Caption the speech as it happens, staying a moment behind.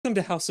Welcome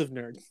to House of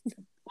Nerd.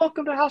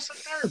 Welcome to House of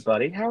Nerd,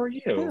 buddy. How are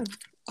Yeah, you?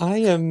 I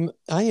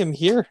am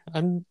here.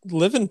 I'm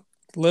living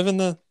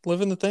the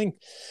thing.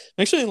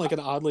 I'm actually in like an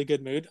oddly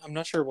good mood. I'm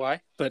not sure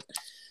why, but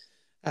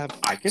uh,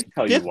 I can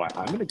tell yeah, you why.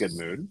 I'm in a good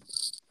mood.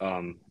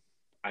 Um,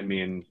 I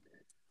mean,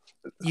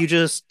 you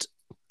just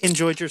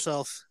enjoyed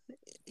yourself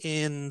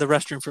in the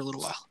restroom for a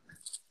little while.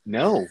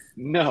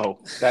 no,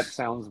 that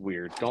sounds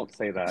weird. Don't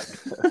say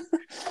that.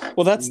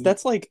 Well,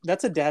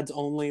 that's a dad's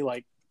only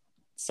like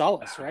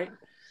solace, right?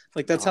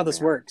 Like that's how Oh this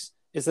man. works.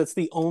 Is that's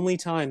the only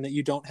time that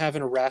you don't have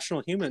an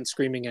irrational human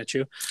screaming at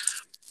you.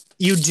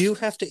 You do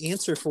have to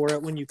answer for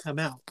it when you come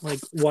out. Like,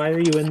 why are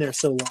you in there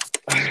so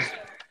long?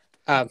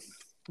 Um,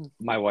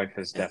 My wife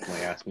has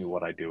definitely asked me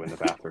what I do in the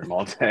bathroom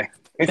all day.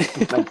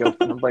 I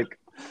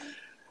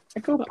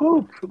go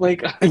poop.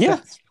 Like yeah,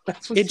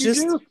 that's it what you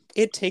just do.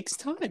 it takes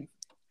time.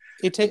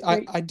 It I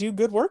takes do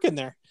good work in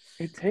there.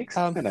 it takes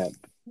a Um, minute.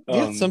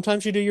 yeah, Um,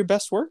 sometimes you do your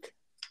best work.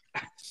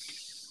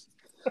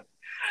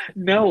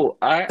 no,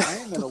 I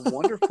am in a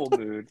wonderful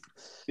mood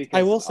I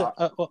because will say,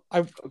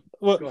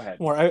 well, go ahead.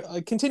 more.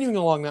 Continuing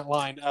along that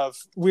line of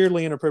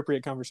weirdly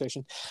inappropriate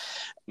conversation,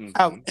 Hmm.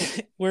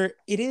 where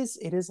it is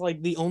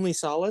like the only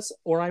solace,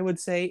 or I would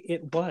say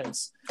it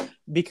was,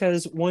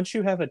 because once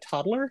you have a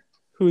toddler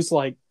who's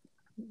like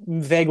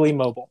vaguely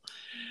mobile,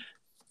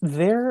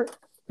 there,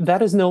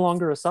 that is no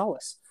longer a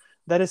solace.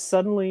 That is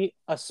suddenly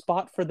a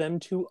spot for them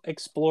to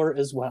explore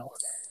as well.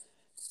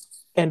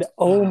 And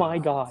oh my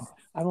god,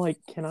 I'm like,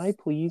 can I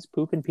please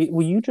poop in peace?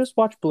 Will you just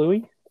watch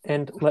Bluey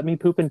and let me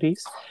poop in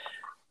peace?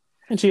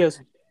 And she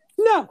goes,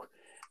 no.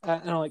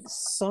 And I'm like,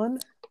 son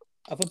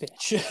of a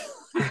bitch.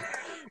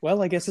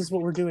 Well, I guess this is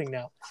what we're doing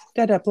now.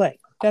 Dada play.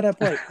 Dada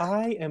play.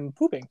 I am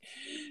pooping.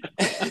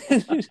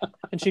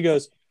 And she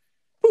goes,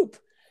 poop.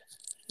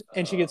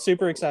 And she gets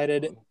super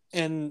excited.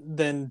 And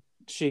then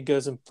she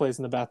goes and plays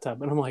in the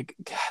bathtub. And I'm like,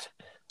 God,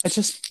 I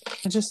just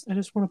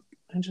want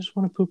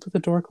to poop with the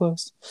door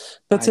closed.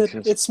 That's I it.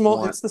 just It's small.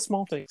 want It's the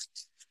small things.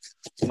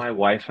 my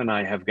wife and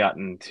I have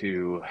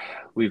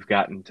we've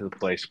gotten to the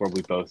place where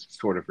we both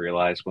sort of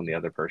realize when the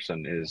other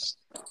person is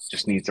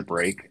just needs a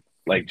break,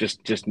 like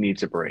just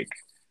needs a break.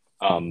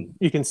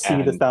 You can see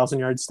the And 1,000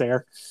 yard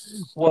stare.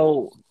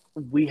 well,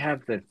 we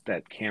have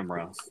that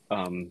camera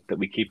that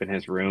we keep in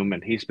his room,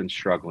 and he's been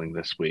struggling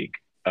this week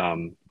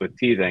with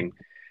teething.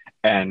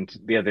 And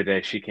the other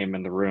day, she came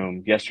in the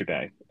room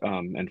yesterday,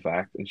 in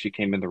fact, and she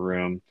came in the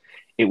room.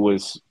 It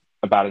was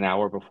about an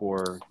hour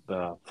before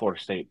the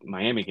Florida State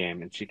Miami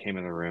game, and she came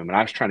in the room, and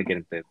I was trying to get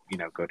him to,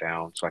 go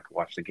down so I could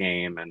watch the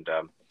game. And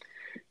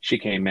she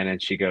came in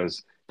and she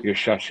goes, "Your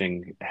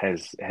shushing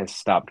has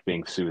stopped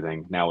being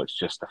soothing. Now it's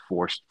just a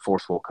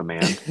forceful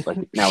command. Like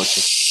now it's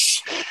just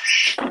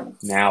shh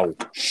now." Um,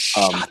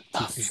 Shut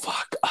the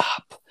fuck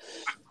up.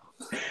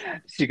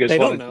 she goes, They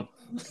don't know.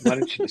 why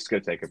don't you just go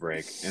take a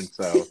break?" And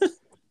so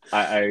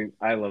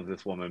I love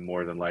this woman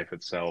more than life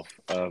itself,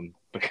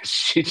 because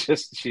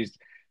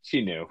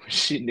she knew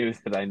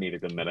that I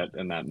needed a minute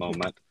in that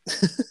moment.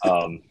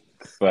 Um,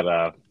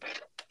 but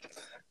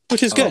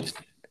Which is oh good.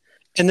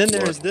 And then there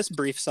Lord, is this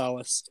brief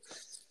solace.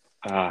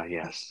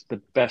 yes, the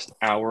best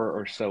hour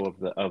or so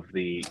of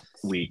the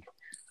week.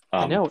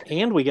 I Um, know,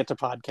 and we get to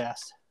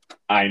podcast.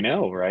 I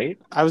know, right?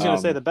 I was going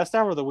to say Um, the best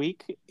hour of the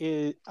week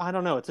is, I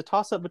don't know, it's a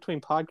toss up between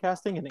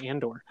podcasting and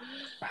Andor.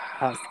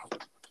 Uh,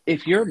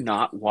 if you're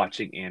not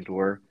watching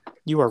Andor,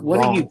 you are what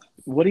are wrong.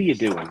 you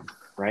doing,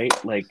 right?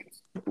 Like,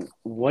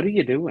 what are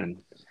you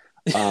doing?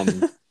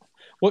 Um,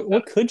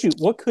 what could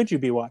you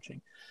be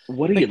watching?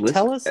 what are you Like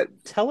listening?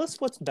 tell us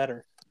what's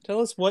better. Tell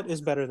us what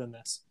is better than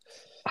this.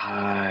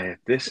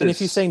 This And if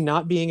you is say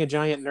not being a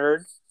giant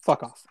nerd,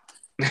 fuck off.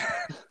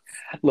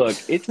 Look,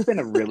 it's been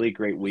a really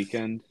great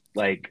weekend.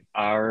 Like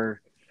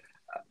our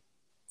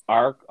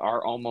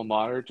alma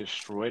mater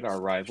destroyed our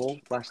rival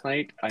last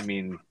night. I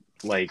mean,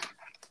 like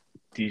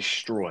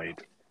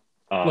destroyed.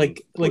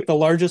 Like the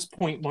largest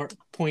point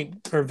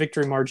or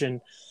victory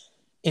margin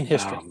in Oh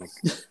history. my,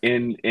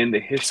 in the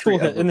history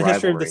School of the in the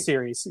history of the rivalry,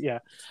 series. Yeah.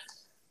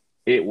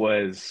 it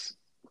was.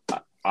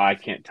 I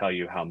can't tell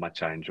you how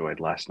much I enjoyed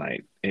last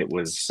night. It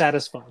was.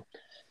 Satisfying.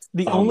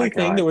 The Oh only my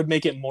thing that God! would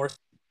make it more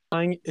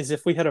satisfying is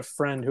if we had a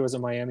friend who was a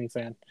Miami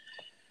fan.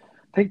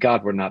 Thank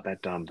God we're not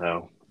that dumb,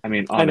 though. I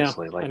mean, I know,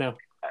 honestly, I like know.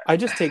 I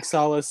just take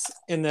solace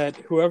in that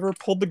whoever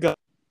pulled the gun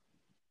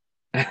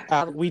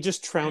out, we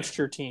just trounced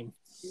your team.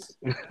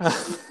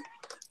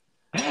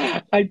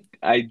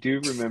 I do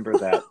remember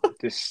that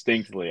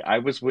distinctly. I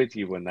was with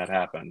you when that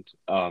happened.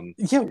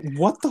 Yeah,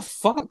 what the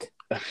fuck?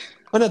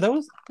 Oh no, that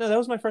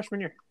was my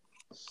freshman year.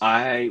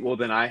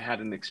 Then I had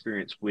an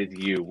experience with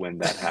you when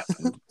that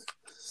happened.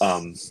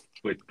 Um,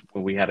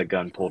 when we had a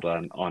gun pulled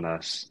on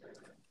us,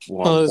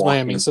 Oh, it was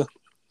Miami. walking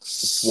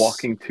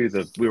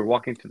So we were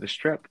walking to the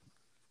strip.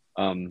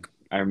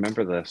 I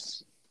remember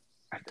this.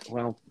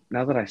 Well,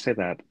 now that I say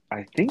that,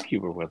 I think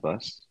you were with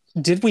us.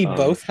 did we Um,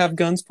 both have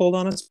guns pulled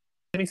on us?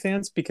 Miami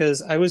fans,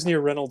 because I was near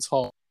Reynolds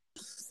Hall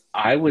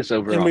I was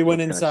over and we off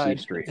went of Tennessee inside,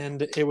 Street.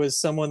 and it was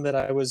someone that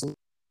I was.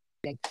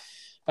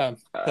 Um,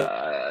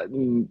 Uh,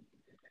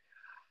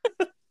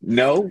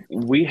 No,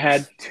 we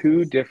had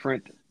two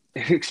different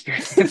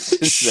experiences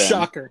then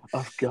Shocker.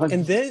 of And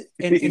guns then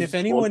and being if pulled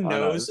anyone on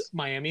knows us.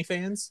 Miami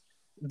fans,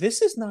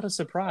 this is not a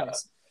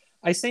surprise.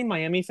 I say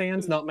Miami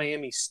fans, not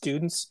Miami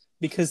students,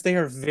 because they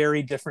are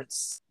very different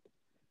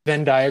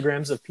Venn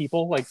diagrams of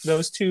people. Like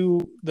those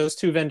two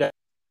Venn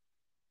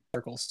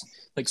circles.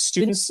 Like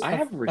students I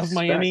have of respect,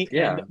 Miami and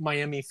yeah,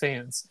 Miami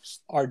fans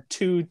are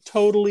two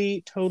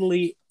totally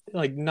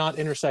like not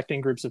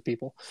intersecting groups of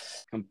people.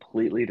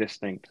 completely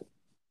distinct,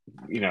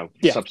 Yeah,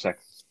 subsect.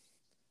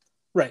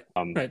 right,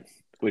 Um, right.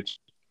 which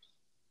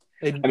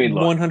They I mean,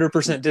 look,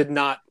 100%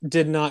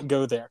 did not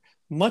go there.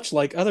 Much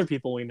like other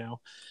people we know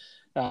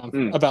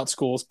mm, about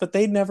schools, but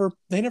they never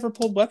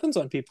pulled weapons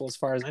on people, as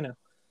far as I know.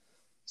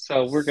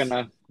 so we're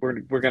gonna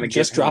give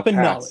Just him a dropping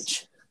pass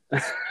knowledge.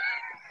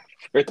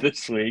 for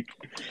this week.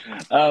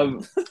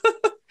 Um,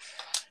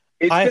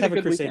 it's I been a have a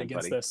good crusade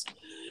weekend, against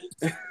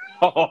buddy. this.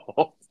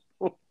 Oh.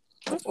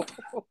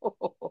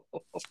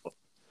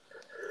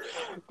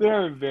 There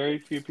are very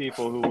few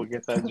people who will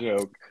get that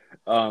joke.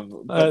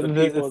 But the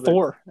The people that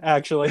Thor,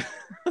 actually.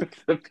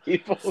 the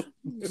people who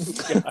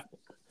got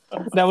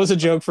That was a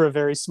joke for a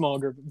very small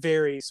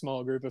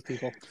group of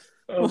people,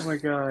 oh my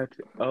god.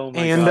 Oh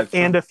my and god.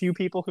 and a few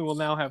people who will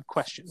now have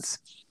questions.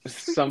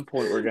 Some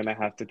point we're gonna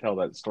have to tell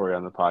that story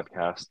on the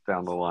podcast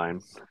down the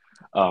line.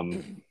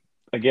 Um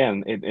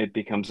Again, it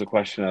becomes a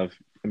question of,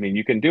 I mean,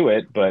 you can do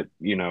it, but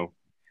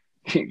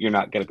you're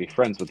not gonna be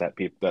friends with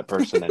that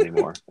person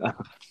anymore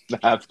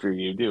after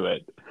you do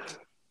it.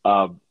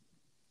 Um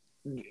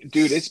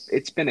Dude,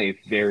 it's been a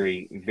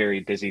very, very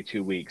busy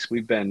 2 weeks.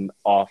 We've been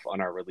off on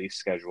our release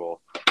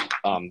schedule.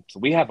 So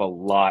we have a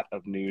lot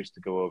of news to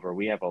go over.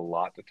 We have a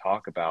lot to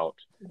talk about.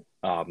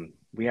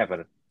 We have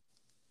a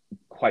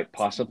quite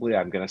possibly,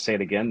 I'm going to say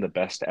it again, the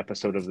best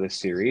episode of this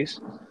series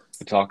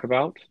to talk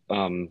about.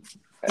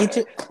 It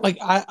just, like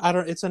I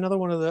don't. It's another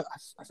one of the.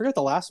 I forget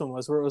the last one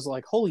was where it was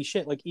like, holy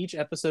shit! Like each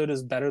episode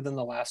is better than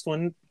the last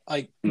one.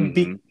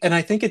 Mm-hmm, And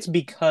I think it's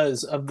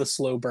because of the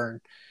slow burn.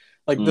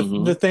 Like the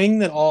mm-hmm, thing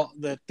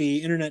that the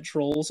internet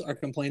trolls are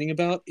complaining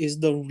about is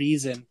the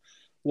reason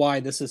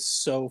why this is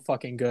so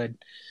fucking good.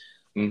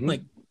 mm-hmm.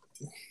 Like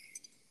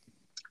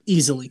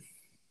easily.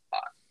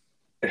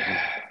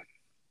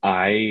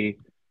 I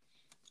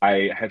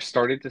I have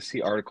started to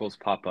see articles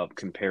pop up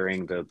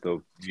comparing the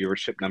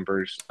viewership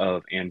numbers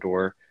of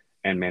Andor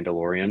and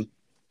Mandalorian.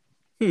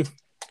 Hmm.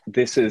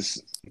 This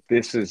is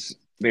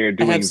they're I have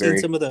doing seen very,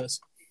 some of those.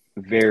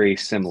 very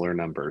similar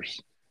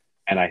numbers,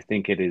 and I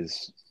think it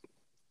is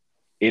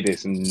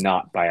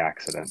not by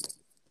accident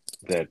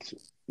that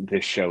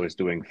this show is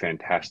doing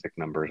fantastic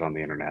numbers on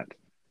the internet.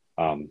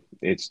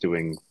 It's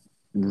doing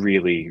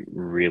really,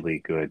 really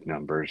good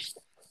numbers.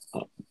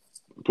 Uh,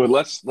 but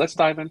let's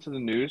dive into the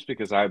news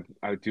because I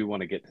do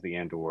want to get to the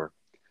Andor.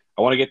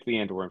 I want to get to the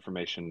Andor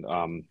information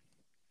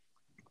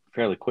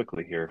fairly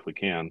quickly here if we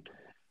can.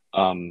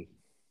 Um,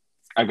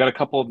 I've got a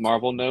couple of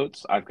Marvel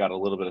notes. I've got a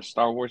little bit of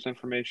Star Wars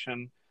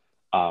information.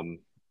 Um,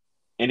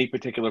 any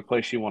particular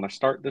place you want to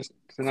start this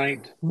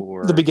tonight, The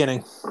or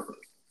beginning.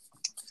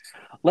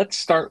 let's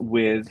start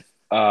with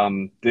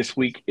this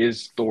week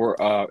is Thor.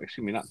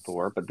 Excuse me, not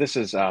Thor, but this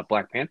is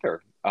Black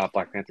Panther.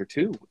 Black Panther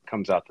 2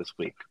 comes out this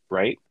week,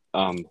 right?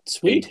 A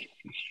Sweet.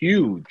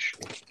 huge,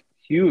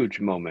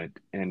 huge moment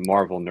in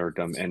Marvel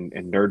nerddom and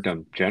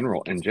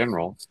nerddom in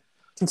general.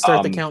 Can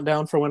start the Um,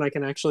 countdown for when I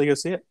can actually go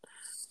see it.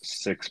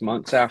 6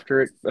 months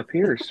after it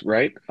appears,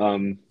 right?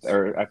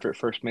 Or after it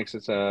first makes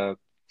its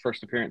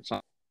first appearance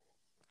on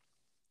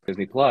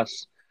Disney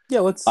Plus. Yeah,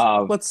 let's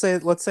Uh, let's say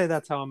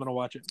that's how I'm gonna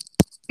watch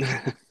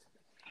it.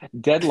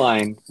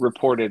 Deadline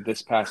reported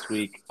this past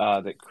week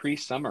that Cree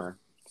Summer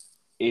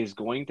is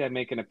going to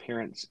make an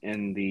appearance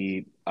in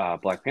the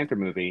Black Panther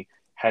movie,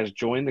 has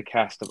joined the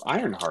cast of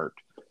Ironheart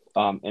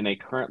in a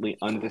currently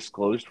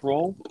undisclosed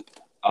role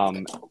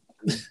um,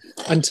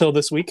 Until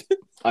this week.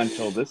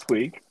 until this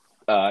week.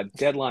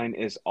 Deadline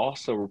is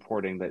also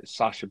reporting that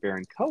Sacha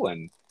Baron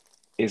Cohen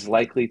is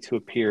likely to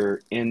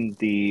appear in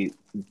the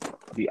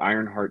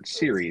Ironheart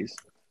series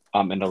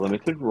in a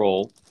limited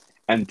role,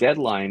 and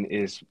Deadline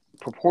is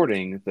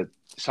purporting that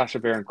Sacha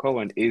Baron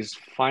Cohen is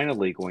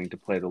finally going to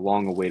play the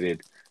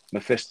long-awaited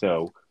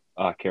Mephisto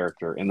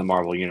character in the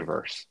Marvel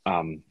universe.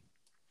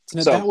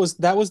 That So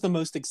was the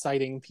most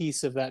exciting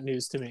piece of that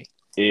news to me.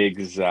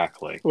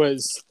 exactly.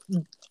 Was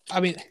I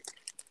mean,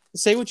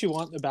 say what you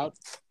want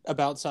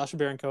about Sacha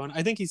Baron Cohen.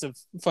 I think he's a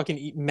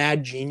fucking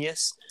mad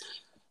genius.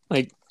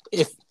 Like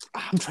if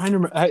I'm trying to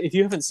remember, if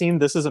you haven't seen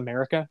This Is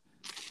America,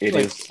 It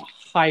like is a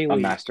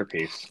highly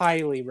masterpiece.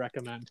 highly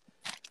recommend.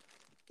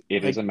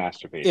 It is Like a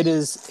masterpiece. it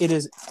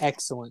is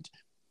excellent.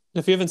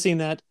 If you haven't seen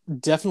that,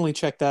 definitely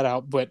check that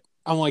out. But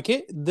I'm like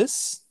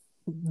this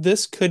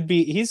could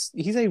be he's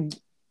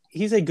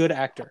a good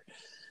actor.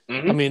 I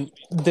Mm-hmm. mean,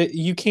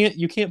 you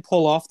can't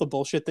pull off the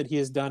bullshit that he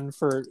has done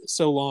for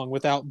so long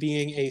without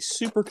being a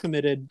super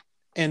committed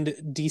and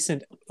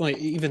decent, like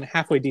even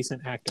halfway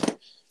decent actor.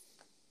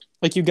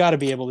 Like you got to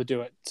be able to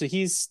do it. So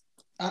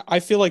I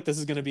feel like this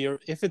is going to be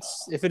if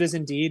it is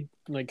indeed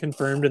like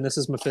confirmed and this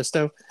is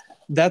Mephisto,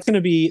 That's going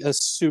to be a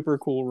super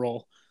cool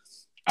role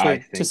I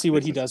to think see what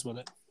this he is does with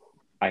it.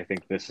 I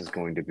think this is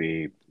going to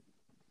be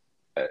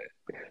uh,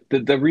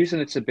 the reason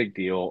it's a big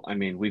deal. I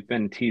mean, we've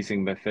been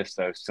teasing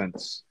Mephisto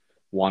since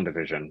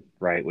WandaVision,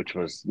 right? Which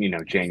was,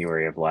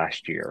 January of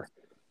last year.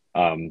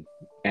 Um,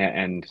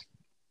 and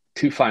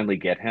to finally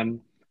get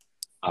him,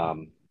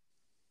 um,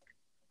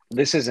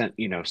 this isn't,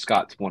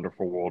 Scott's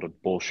Wonderful World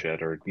of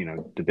Bullshit or,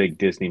 the big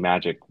Disney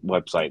Magic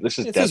website. This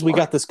is It says we got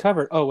Deadline. this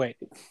covered. Oh wait,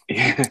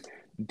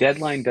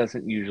 Deadline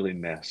doesn't usually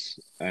miss.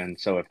 And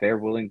so if they're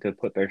willing to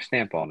put their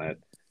stamp on it,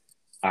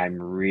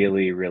 I'm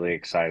really, really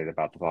excited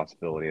about the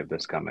possibility of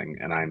this coming,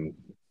 and I'm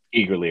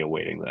eagerly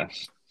awaiting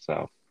this.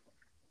 So,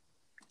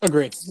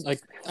 agree.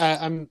 Like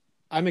I'm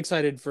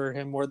excited for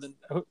him more than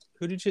who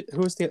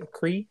was the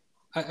Cree?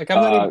 I'm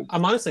not uh, even.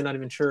 I'm honestly not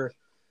even sure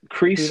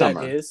Cree who that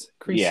Summer, is.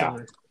 Cree yeah,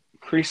 Summer.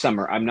 Cree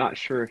Summer. I'm not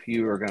sure if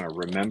you are going to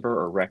remember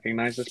or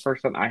recognize this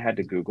person. I had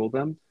to Google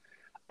them,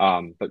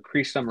 but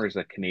Cree Summer is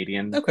a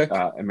Canadian Okay,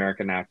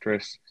 American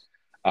actress.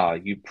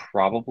 You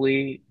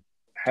probably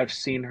have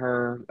seen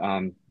her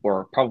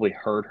or probably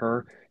heard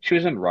her. She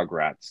was in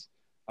Rugrats,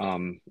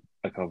 um,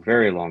 like a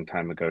very long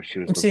time ago. She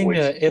was I'm the seeing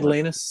voice for.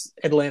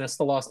 Atlantis: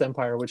 The Lost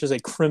Empire, which is a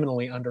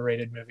criminally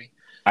underrated movie.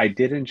 I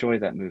did enjoy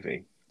that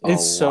movie a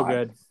It's so lot.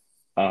 good.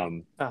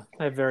 Um, I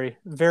have very,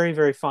 very,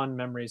 very fond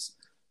memories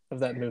of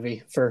that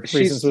movie for reasons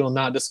she's we will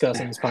not discuss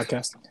in this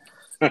podcast.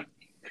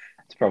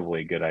 it's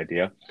probably a good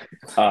idea.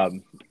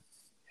 Um,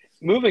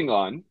 moving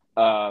on,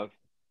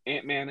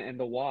 Ant-Man and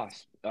the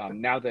Wasp.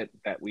 Now that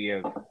we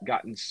have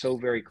gotten so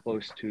very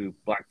close to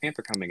Black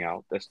Panther coming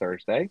out this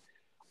Thursday,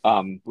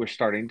 we're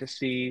starting to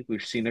see.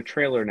 We've seen a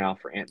trailer now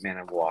for Ant-Man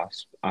and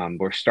Wasp.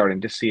 We're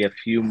starting to see a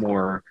few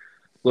more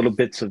little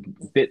bits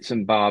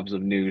and bobs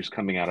of news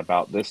coming out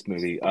about this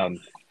movie.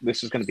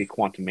 This is going to be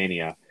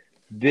Quantumania.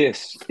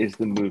 This is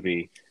the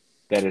movie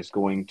that is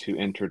going to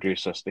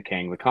introduce us to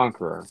Kang the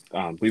Conqueror.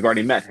 We've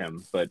already met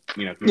him, but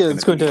he's Yeah, going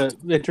it's to going be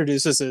to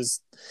introduce us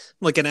as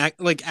like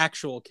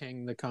actual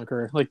King the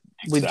Conqueror. Like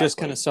we just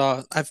kind exactly. of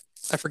saw.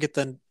 I forget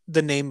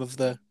the name of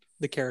the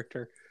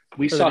character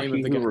We or the saw name of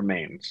He the Who guy.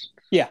 Remains,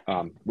 Yeah,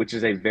 which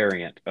is a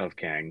variant of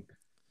Kang,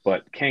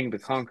 but Kang the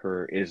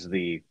Conqueror is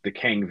the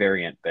Kang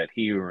variant that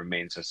He Who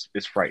Remains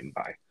is frightened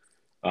by.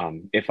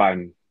 If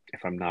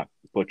I'm not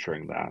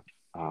butchering that.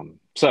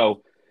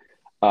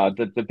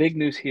 The big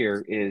news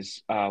here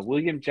is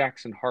William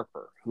Jackson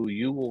Harper, who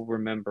you will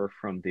remember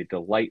from the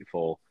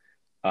delightful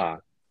uh,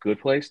 Good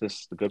Place. This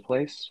is the Good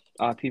Place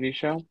TV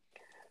show.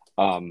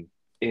 Um,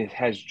 it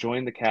has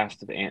joined the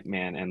cast of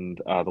Ant-Man and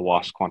the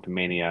Wasp: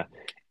 Quantumania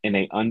in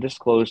a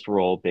undisclosed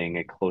role, being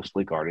a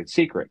closely guarded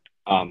secret.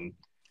 The yeah,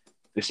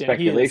 he is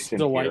speculation here,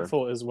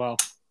 delightful as well.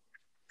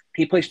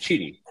 he plays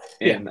Chidi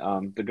Yeah,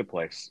 in the Good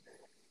Place.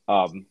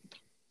 Um,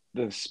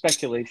 the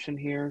speculation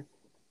here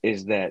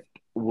is that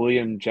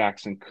William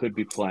Jackson could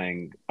be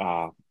playing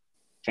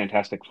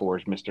Fantastic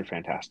Four's Mr.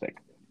 Fantastic,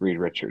 Reed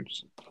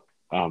Richards,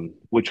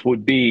 which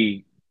would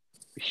be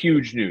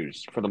huge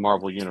news for the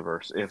Marvel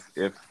universe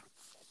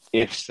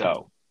if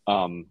so.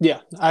 yeah.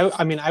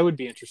 I mean, I would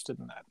be interested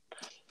in that.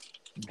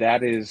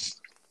 That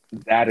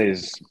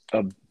is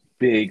a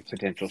big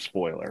potential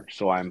spoiler.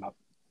 So I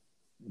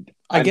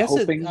I'm guess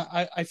hoping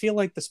I feel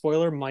like the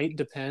spoiler might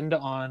depend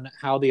on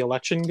how the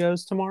election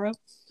goes tomorrow.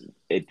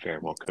 it very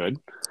well could.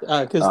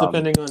 Because Um,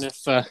 depending on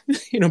if a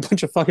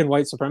bunch of fucking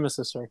white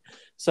supremacists are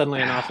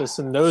suddenly in office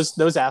and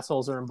those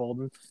assholes are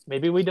emboldened,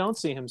 maybe we don't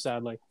see him.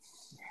 Sadly,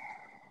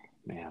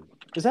 man,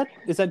 is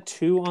that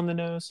too on the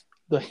nose?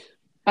 Like,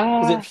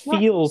 because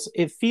not.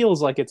 it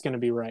feels like it's going to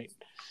be right.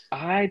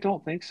 I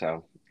don't think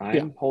so. Yeah,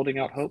 I'm holding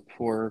out hope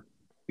for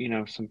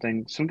some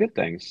good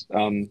things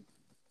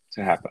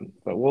to happen,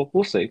 but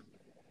we'll see.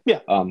 yeah.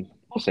 We'll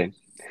see.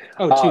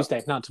 Oh, Uh,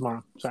 Tuesday, not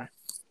tomorrow. Sorry.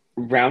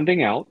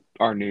 Rounding out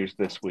our news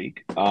this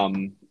week,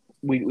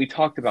 we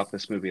talked about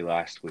this movie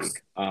last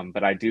week,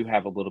 but I do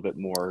have a little bit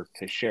more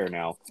to share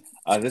now.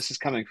 This is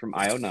coming from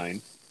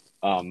IO9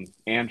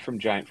 and from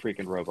Giant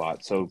Freaking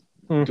Robot, so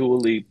Hmm.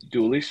 dually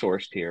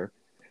sourced here.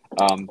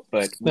 But we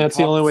That's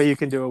the talked only way you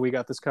can do it. We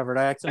got this covered.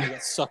 I accidentally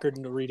got suckered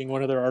into reading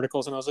one of their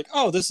articles, and I was like,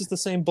 "Oh, this is the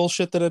same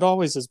bullshit that it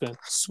always has been."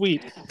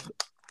 Sweet.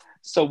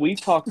 So we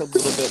talked a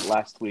little bit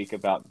last week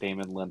about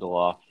Damon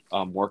Lindelof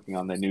working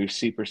on the new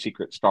super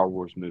secret Star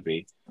Wars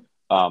movie.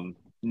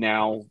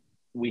 Now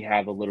we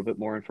have a little bit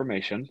more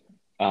information.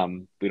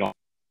 We don't,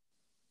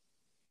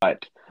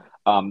 but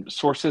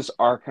sources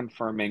are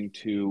confirming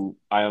to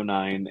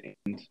IO9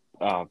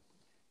 and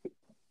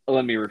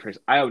let me rephrase.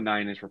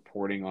 IO9 is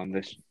reporting on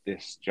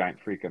this giant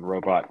freaking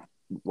robot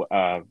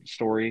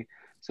story.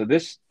 So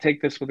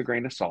take this with a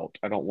grain of salt.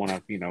 I don't want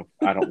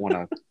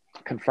to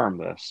confirm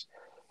this.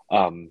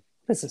 Um,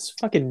 This is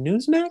fucking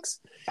Newsmax.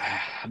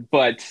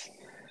 but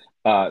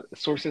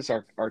sources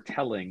are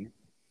telling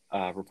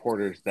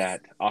reporters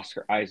that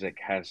Oscar Isaac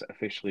has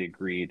officially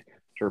agreed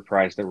to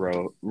reprise the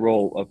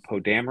role of Poe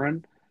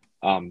Dameron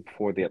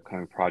for the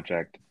upcoming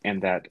project,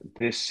 and that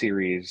this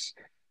series,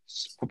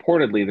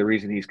 purportedly, the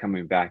reason he's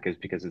coming back is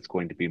because it's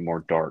going to be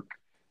more dark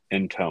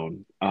in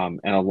tone,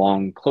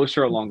 and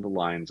closer along the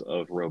lines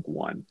of Rogue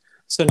One.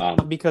 So not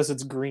Um, because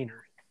it's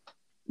greener.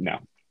 no,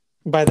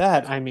 By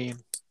that I mean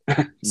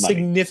money.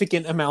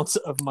 significant amounts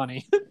of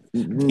money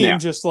being No,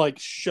 just like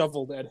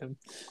shoveled at him.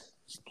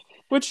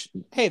 Which,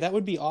 hey, that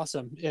would be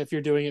awesome if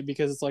you're doing it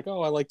because it's like,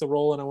 oh, I like the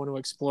role and I want to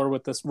explore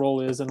what this role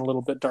is in a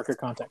little bit darker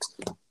context.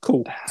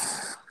 Cool.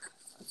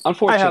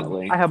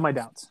 unfortunately, I have my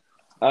doubts.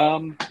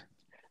 um,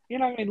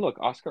 I mean, look,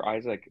 Oscar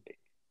Isaac,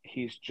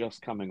 he's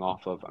just coming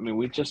off of. I mean,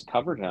 we just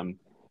covered him,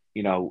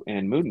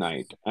 in Moon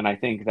Knight, and I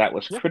think that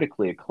was Yeah.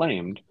 critically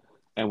acclaimed.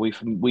 And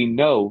we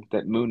know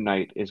that Moon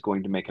Knight is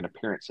going to make an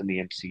appearance in the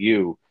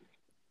MCU,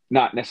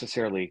 not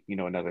necessarily,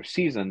 another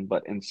season,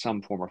 but in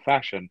some form or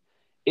fashion.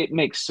 It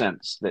makes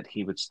sense that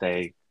he would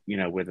stay,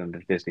 within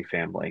the Disney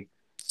family.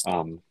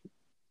 Um,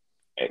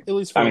 At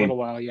least for I a mean, little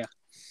while, yeah.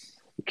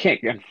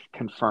 can't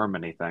confirm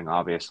anything,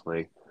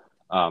 obviously,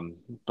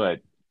 but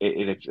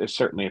it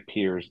certainly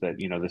appears that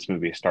this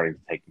movie is starting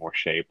to take more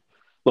shape.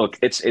 Look,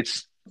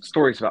 it's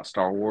stories about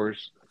Star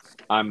Wars.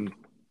 I'm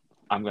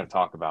going to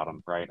talk about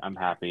them, right? I'm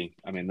happy.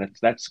 I mean,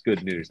 that's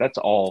good news. That's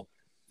all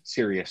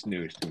serious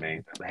news to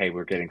me. Hey,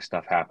 we're getting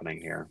stuff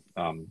happening here,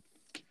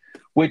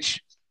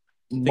 which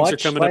Things are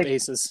much coming up like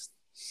aces.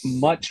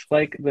 much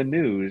like the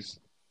news,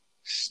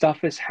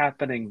 stuff is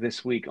happening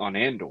this week on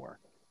Andor,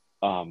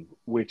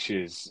 which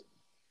is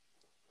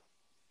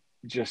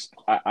just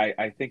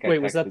I think I Wait,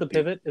 was that texted the you.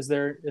 pivot?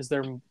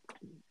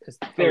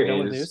 Are There we done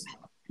with is, news?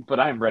 but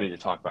I'm ready to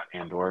talk about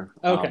Andor.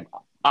 Okay.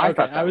 I Okay.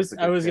 thought that was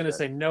a I good was gonna pivot.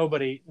 say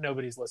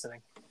nobody's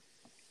listening.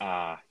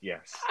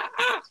 Yes,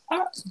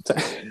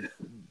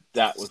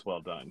 that was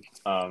well done.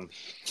 That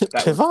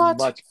was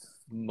Pivot.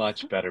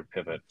 much better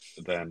pivot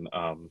than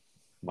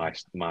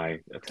my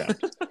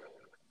attempt.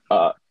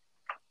 Uh,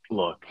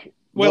 Look,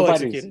 Well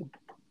nobody's executed.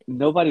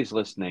 nobody's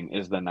listening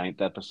is the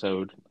ninth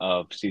episode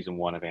of season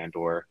one of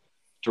Andor,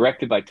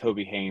 directed by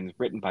Toby Haynes,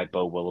 written by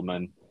Bo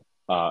Willimon.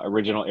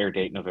 Original air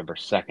date November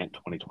 2nd,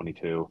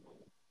 2022.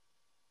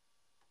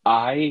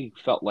 I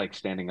felt like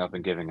standing up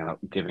and giving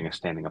a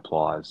standing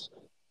applause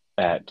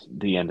at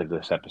the end of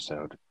this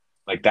episode.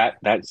 Like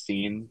that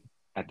scene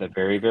at the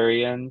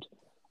very end,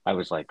 I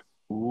was like,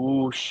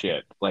 "Ooh,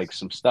 shit!" Like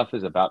some stuff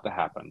is about to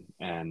happen,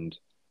 and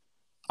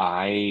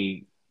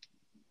I,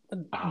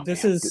 oh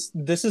This man, is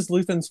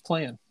Luthen's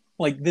plan.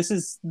 Like this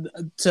is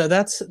so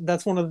that's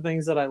one of the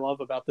things that I love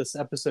about this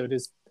episode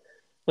is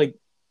like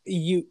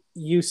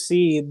you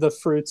see the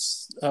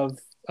fruits of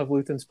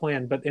Luthen's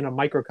plan, but in a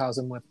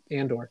microcosm with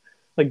Andor.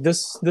 Like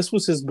this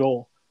was his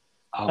goal.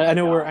 oh my I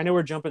God, know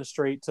we're jumping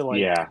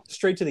yeah,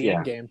 straight to the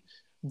end yeah, game,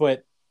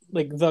 but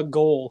like the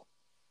goal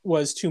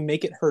was to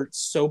make it hurt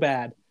so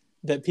bad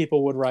that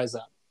people would rise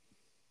up.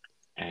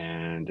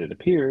 and it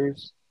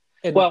appears,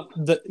 And well,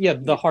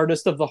 the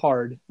hardest of the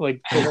hard,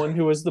 like the one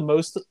who was the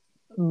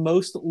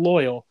most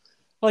loyal.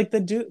 Like the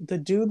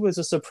dude was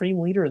a supreme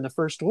leader in the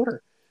First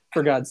Order,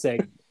 for God's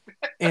sake.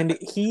 And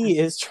he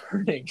is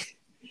turning.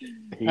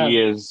 he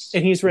is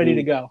And he's ready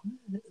to he. go.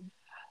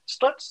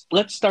 So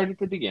let's start at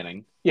the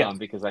beginning, Yeah.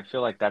 because I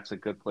feel like that's a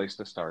good place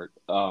to start.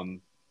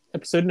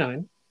 Episode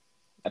 9.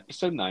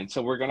 Episode 9.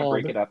 So we're gonna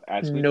break Called it up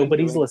as we've been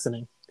Nobody's doing.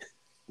 Listening.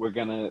 We're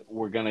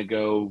gonna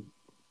go,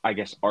 I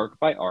guess, arc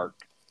by arc.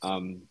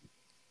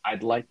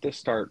 I'd like to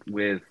start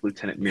with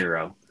Lieutenant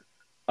Miro,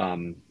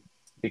 um,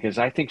 because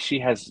I think she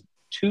has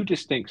two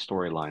distinct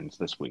storylines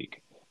this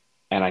week,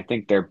 and I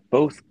think they're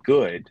both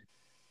good.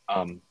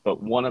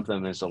 But one of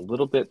them is a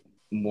little bit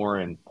more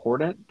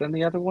important than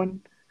the other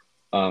one,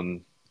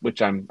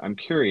 which I'm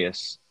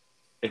curious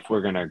if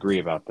we're going to agree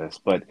about this.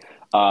 But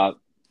uh,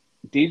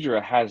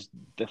 Deidre has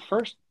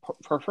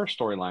her first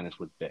storyline is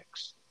with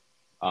Bix,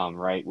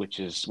 right? Which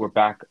is we're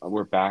back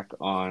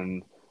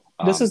on.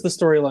 This is Um, the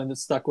storyline that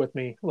stuck with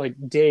me like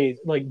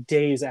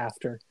days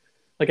after.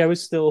 Like I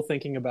was still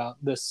thinking about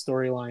this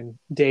storyline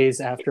days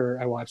after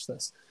I watched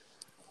this.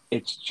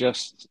 it's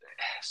just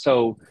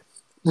so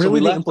we Really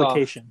the left off.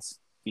 implications.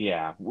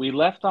 Yeah, we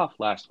left off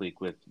last week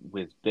with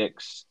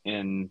Bix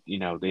in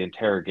the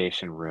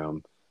interrogation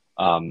room,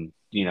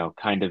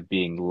 kind of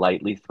being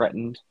lightly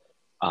threatened.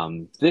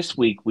 This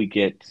week we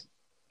get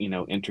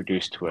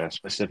introduced to a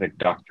specific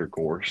Dr.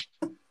 Gorst,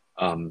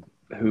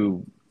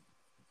 who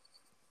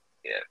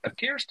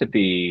appears to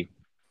be,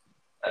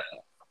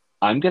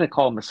 I'm going to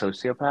call him a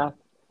sociopath,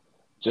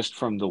 just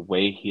from the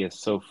way he is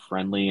so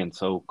friendly and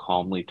so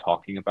calmly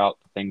talking about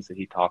the things that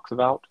he talks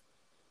about.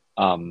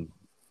 Um,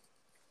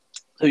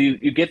 so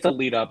you get the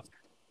lead up.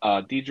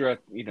 Deidre,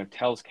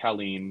 tells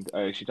Colleen,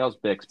 she tells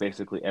Bix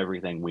basically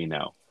everything we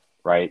know,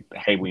 right?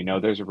 Hey, we know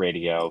there's a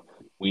radio.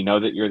 We know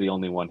that you're the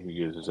only one who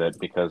uses it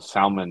because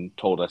Salman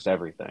told us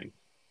everything,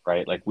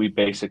 right? Like we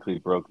basically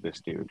broke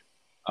this dude.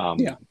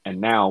 Yeah. And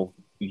now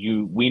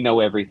we know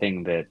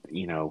everything that,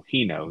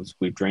 he knows.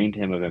 We've drained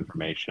him of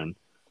information.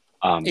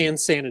 And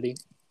sanity.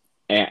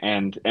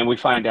 And we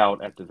find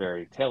out at the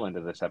very tail end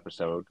of this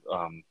episode,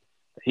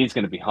 he's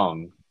going to be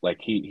hung. Like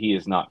he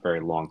is not very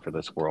long for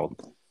this world,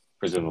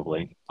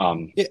 presumably.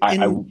 Yeah,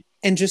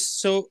 and just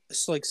so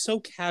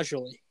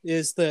casually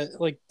is the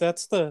like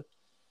that's the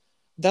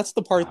That's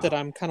the part that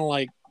I'm kind of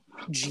like,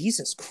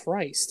 Jesus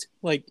Christ.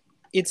 Like,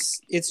 it's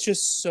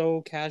just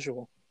so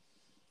casual.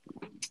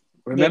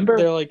 Remember,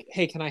 They're like,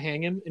 hey, can I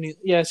hang him? And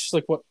yeah, it's just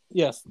like, what?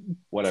 Yeah, fuck,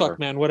 whatever.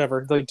 man,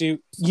 whatever. Like, do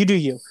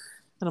you.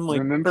 And I'm like,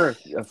 Remember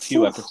a few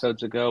phew.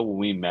 episodes ago when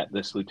we met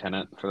this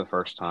lieutenant for the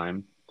first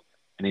time,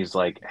 and he's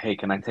like, "Hey,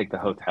 can I take the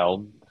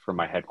hotel for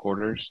my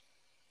headquarters?"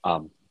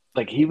 Um,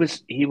 like he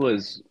was.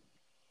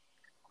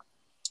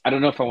 I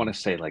don't know if I want to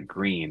say like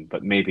green,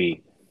 but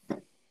maybe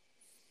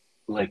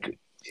like it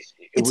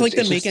It's was. like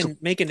the It's just so,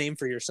 make a name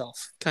for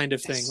yourself kind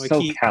of thing. it's Like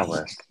so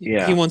callous. he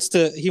Yeah. wants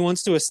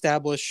to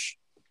establish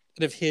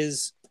kind of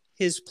his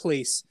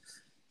place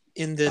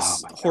in Oh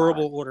this my God.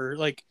 horrible order.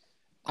 Like,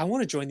 I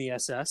want to join the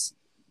SS.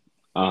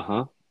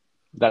 Uh-huh.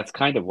 That's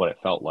kind of what it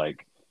felt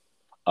like.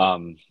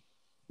 Um,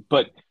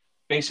 but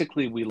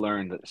basically we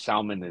learned that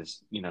Salman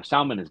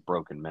is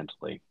broken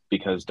mentally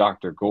because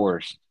Dr.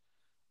 Gorst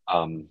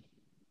um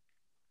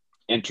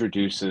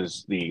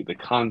introduces the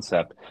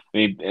concept. I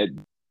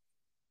mean,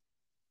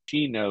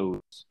 she knows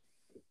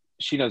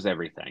she knows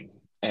everything,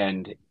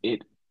 and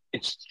it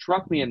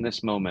struck me in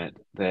this moment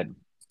that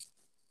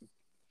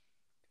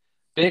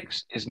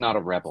Bix is not a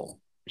rebel.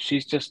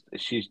 She's just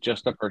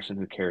a person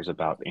who cares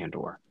about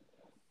Andor,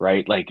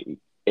 right? Like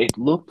it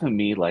looked to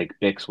me like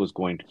Bix was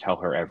going to tell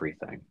her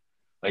everything.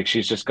 Like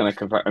she's just going to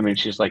confirm. I mean,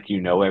 she's like, you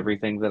know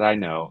everything that I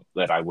know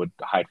that I would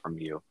hide from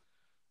you.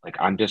 Like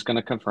I'm just going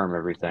to confirm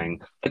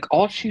everything. Like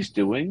all she was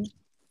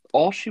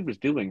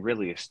doing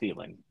really is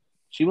stealing.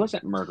 She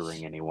wasn't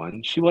murdering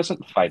anyone. She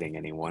wasn't fighting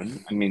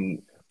anyone. I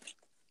mean,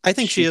 I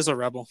think she she. is a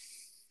rebel.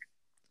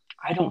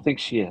 I don't think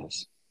she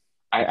is.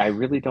 I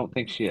really don't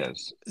think she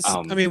is.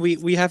 I mean,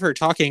 we have her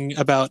talking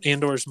about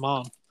Andor's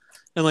mom,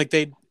 and like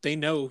they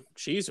know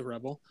she's a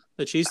rebel,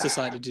 that she's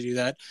decided to do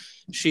that.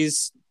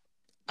 She's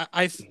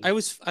I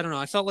don't know.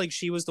 I felt like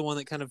she was the one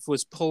that kind of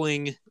was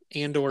pulling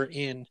Andor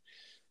in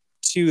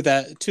to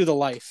the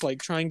life,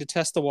 like trying to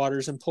test the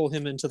waters and pull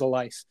him into the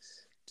life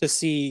to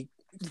see,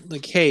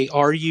 like, hey,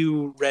 are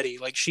you ready?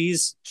 Like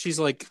she's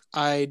like,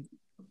 I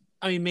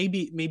mean,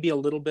 maybe a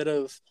little bit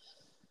of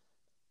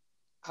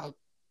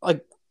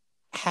like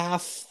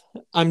half,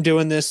 I'm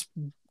doing this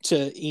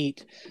to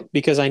eat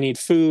because I need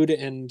food,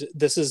 and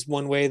this is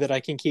one way that I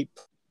can keep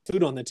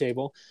food on the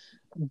table.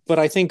 But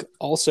I think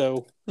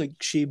also like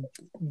she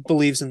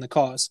believes in the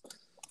cause.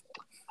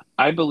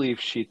 I believe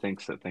she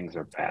thinks that things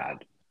are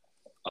bad.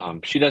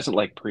 She doesn't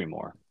like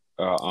Premor,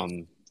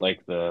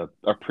 like the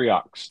or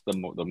Preox,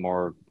 the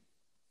more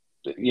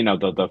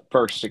the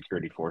first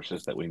security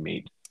forces that we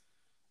meet,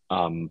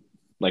 um,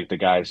 like the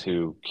guys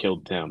who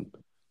killed Tim.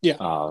 Yeah,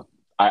 Uh,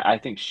 I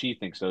think she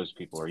thinks those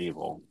people are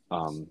evil.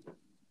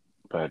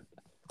 But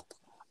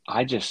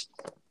I just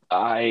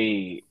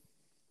I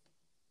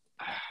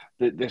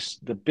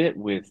the bit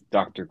with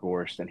Dr.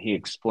 Gorst and he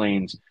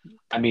explains,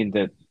 I mean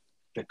the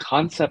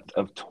concept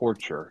of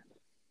torture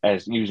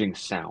as using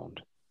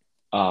sound.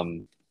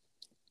 Um,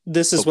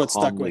 this so is what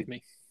stuck with calmly.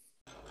 me.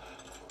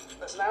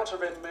 There's an outer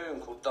rim moon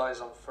called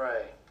Dyson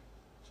Frey.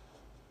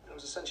 There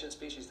was a sentient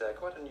species there,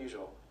 quite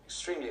unusual,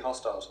 extremely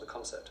hostile to the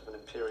concept of an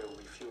imperial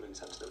refueling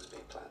centre that was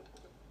being planned.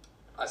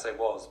 I say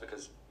was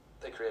because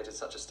they created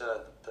such a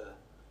stir that the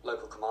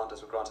local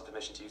commanders were granted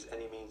permission to use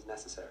any means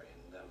necessary.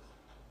 And,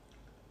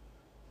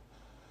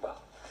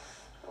 well,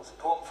 what's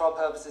important for our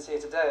purposes here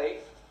today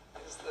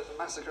is that the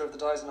massacre of the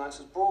Dysonites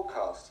was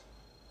broadcast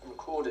and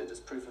recorded as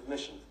proof of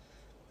mission.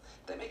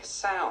 They make a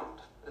sound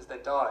as they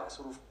die, a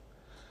sort of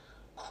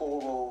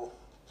choral,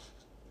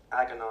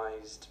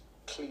 agonised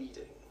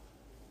pleading.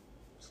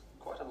 It's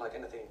quite unlike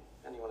anything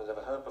anyone had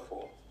ever heard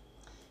before.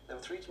 There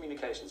were 3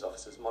 communications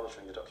officers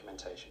monitoring the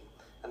documentation,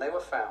 and they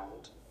were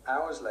found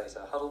hours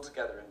later huddled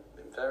together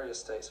in various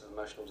states of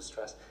emotional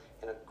distress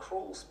in a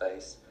crawl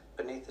space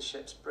beneath the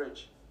ship's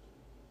bridge.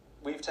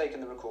 We've taken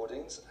the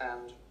recordings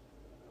and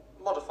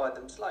modified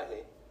them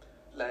slightly,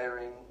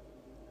 layering,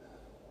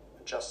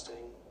 adjusting,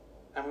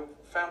 and we've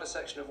found a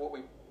section of what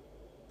we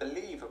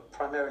believe are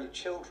primarily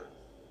children,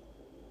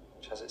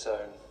 which has its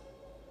own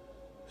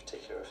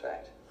particular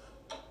effect.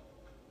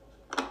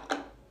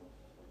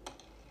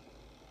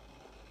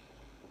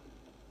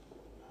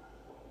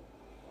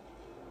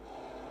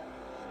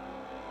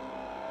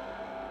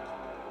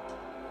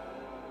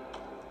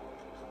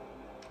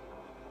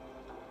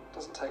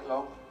 Doesn't take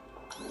long.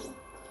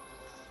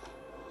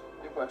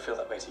 It won't feel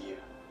that way to you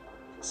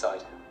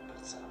inside,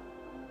 but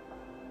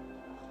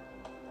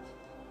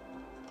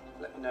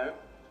let me know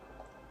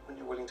when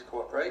you're willing to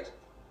cooperate.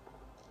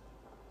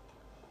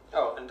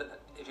 Oh, and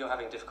if you're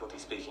having difficulty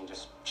speaking,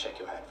 just shake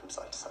your head from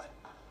side to side.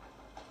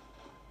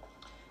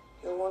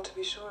 You'll want to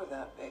be sure of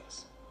that,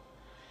 Bix.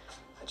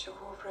 That you're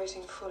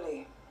cooperating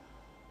fully.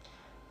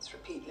 It's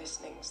repeat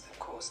listenings that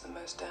cause the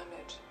most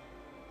damage.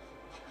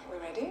 We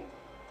ready?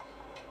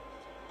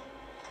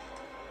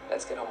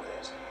 Let's get on with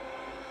it.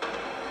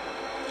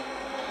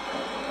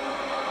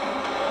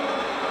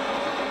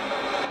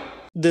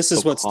 This is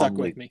So what stuck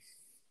calmly, with me.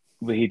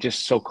 he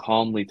just so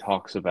calmly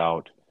talks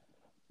about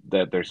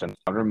that there's an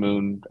outer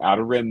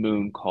rim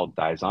moon called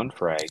Dyson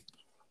Frey,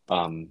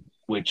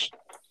 which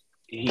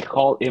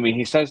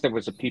he says there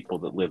was a people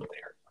that lived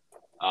there,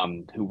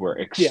 who were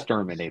Yeah.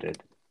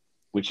 exterminated,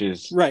 which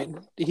is Right.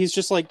 He's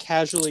just like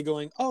casually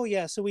going, "Oh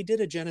yeah, so we did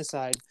a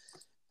genocide,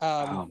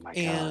 oh my God.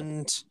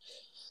 and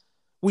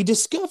we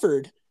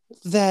discovered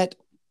that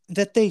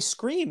they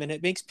scream and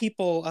it makes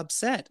people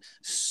upset.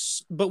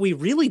 But we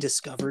really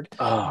discovered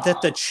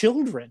that the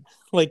children,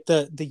 like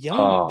the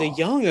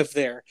young of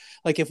there,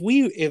 like if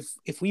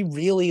we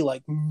really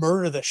like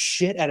murder the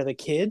shit out of the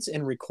kids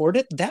and record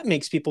it, that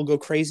makes people go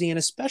crazy in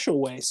a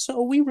special way.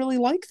 So we really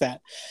like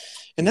that,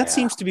 and that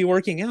seems to be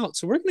working out.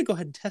 So we're gonna go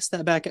ahead and test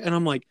that back." And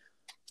I'm like,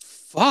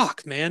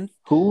 "Fuck, man!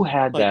 Who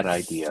had Like, that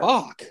idea?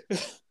 Fuck."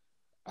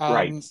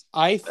 Right.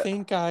 I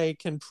think I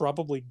can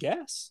probably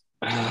guess.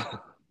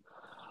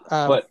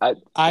 But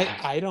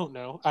I don't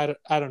know. I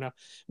don't know.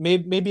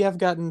 Maybe I've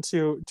gotten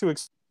to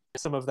experience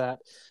some of that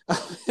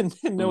and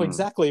know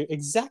exactly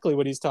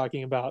what he's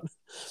talking about.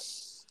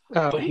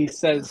 But he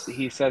says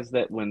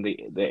that when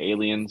the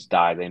aliens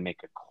die, they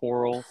make a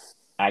choral,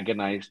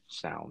 agonized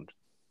sound,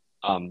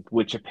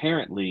 which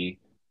apparently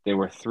there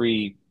were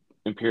 3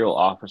 Imperial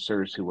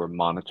officers who were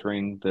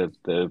monitoring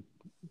the.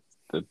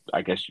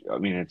 I guess, I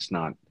mean, it's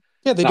not.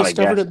 Yeah, they not,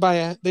 discovered it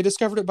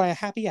by a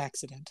happy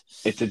accident.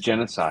 It's a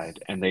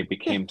genocide, and they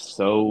became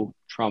so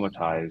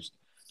traumatized.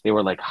 They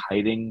were like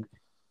hiding.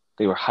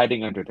 They were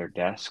hiding under their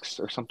desks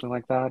or something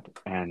like that,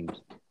 and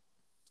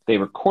they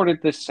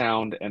recorded this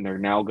sound, and they're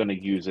now going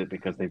to use it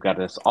because they've got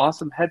this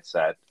awesome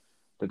headset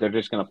that they're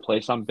just going to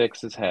place on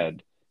Bix's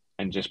head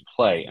and just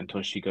play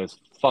until she goes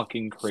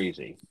fucking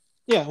crazy.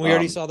 Yeah, we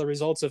already saw the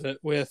results of it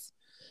with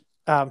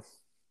the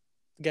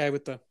guy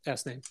with the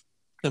S name.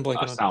 I'm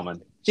blanking on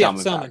Salmon. Yeah,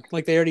 Salmon.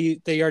 Like they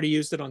already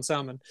used it on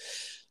Salmon.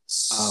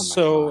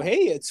 So hey,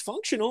 it's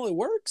functional. It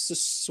works.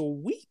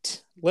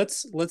 Sweet.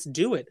 Let's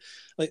do it.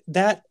 Like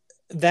that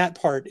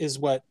part is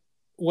what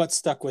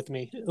stuck with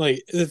me.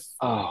 Like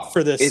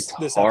for this it's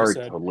this hard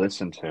episode to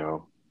listen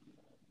to.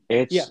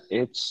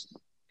 It's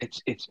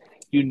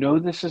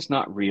this is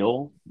not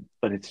real,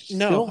 but it's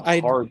still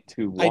hard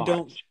to watch. I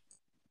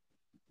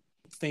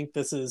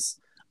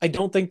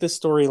don't think this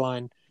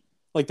storyline,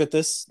 like that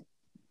this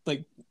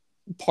like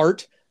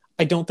part,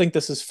 I don't think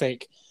this is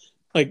fake.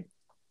 Like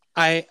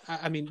I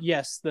mean,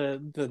 yes, the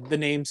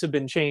names have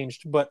been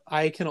changed, but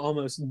I can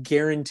almost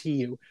guarantee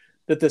you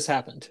that this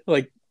happened,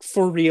 like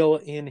for real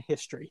in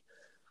history.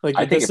 Like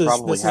I think it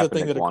probably this is a happened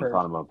thing at that occurred.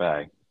 Guantanamo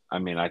Bay. I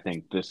mean, I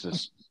think this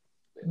is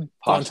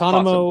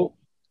Guantanamo.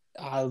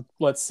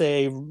 Let's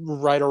say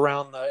right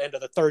around the end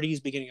of the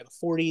 30s, beginning of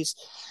the 40s.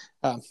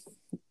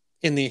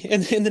 In the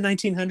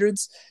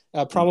 1900s,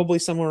 probably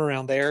somewhere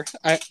around there.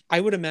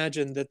 I would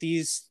imagine that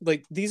these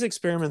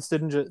experiments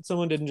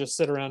someone didn't just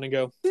sit around and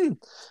go,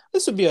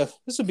 this would be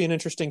an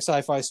interesting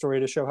sci-fi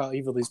story to show how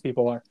evil these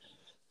people are.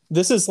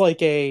 This is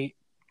like a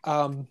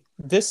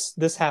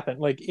this happened.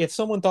 Like if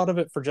someone thought of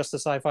it for just a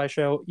sci-fi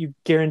show, you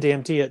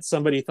guarantee it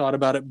somebody thought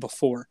about it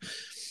before.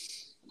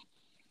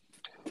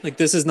 Like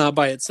this is not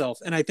by itself,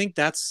 and I think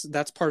that's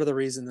part of the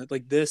reason that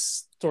like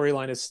this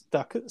storyline is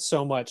stuck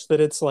so much, that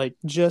it's like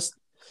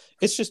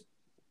it's just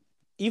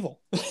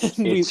evil.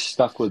 It's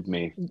stuck with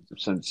me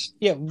since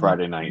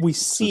Friday night. We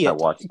see it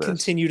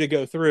continue to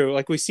go through.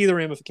 Like we see the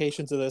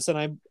ramifications of this, and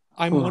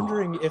I'm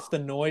wondering if the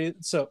noise.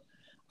 So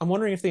I'm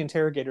wondering if the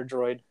interrogator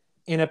droid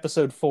in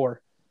episode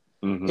 4,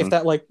 if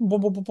that like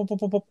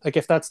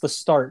if that's the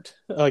start,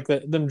 like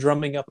them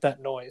drumming up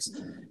that noise,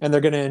 and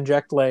they're going to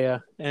inject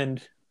Leia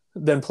and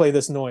then play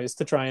this noise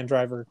to try and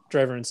drive her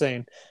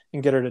insane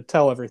and get her to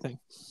tell everything.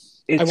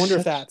 I wonder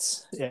if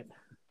that's it.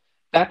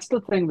 That's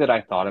the thing that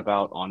I thought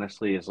about,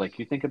 honestly, is like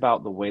you think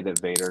about the way that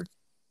Vader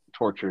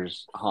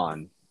tortures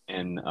Han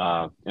in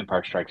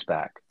Empire Strikes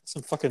Back.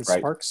 Some fucking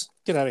sparks.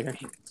 Get out of here.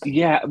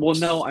 Yeah, well,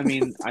 no, I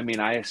mean,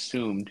 I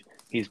assumed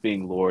he's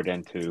being lured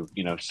into,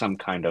 some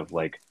kind of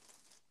like,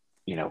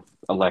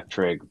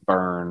 electric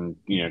burn,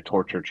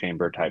 torture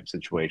chamber type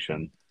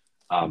situation.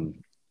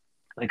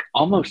 Like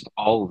almost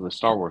all of the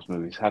Star Wars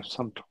movies have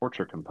some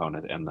torture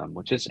component in them,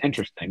 which is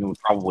interesting. We'll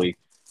probably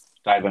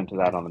dive into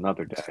that on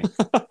another day.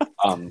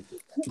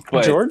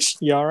 But, George,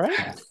 you all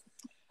right?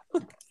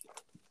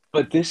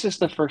 But this is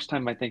the first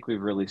time I think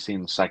we've really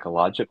seen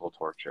psychological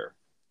torture.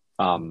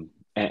 And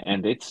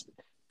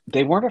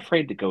they weren't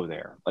afraid to go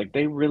there. Like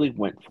they really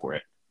went for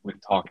it with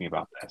talking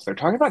about this. They're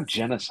talking about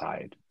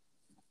genocide.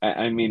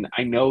 I mean,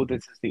 I know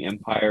this is the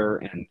Empire,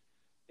 and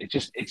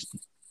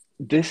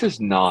this is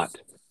not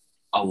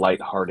a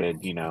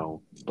lighthearted,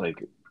 like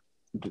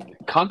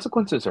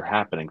consequences are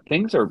happening.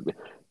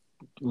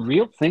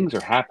 Real things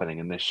are happening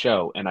in this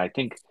show, and I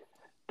think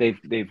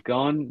they've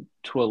gone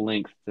to a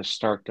length to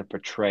start to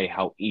portray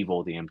how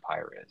evil the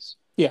Empire is.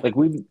 Yeah, like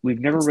we've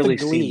never really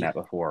seen that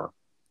before,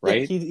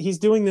 right? Yeah, he's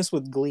doing this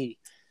with glee.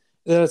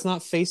 That it's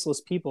not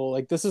faceless people.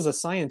 Like this is a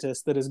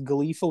scientist that is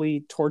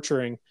gleefully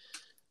torturing,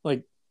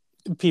 like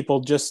people,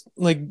 just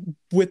like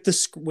with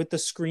the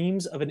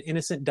screams of an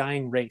innocent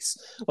dying race.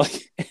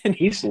 Like and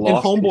he's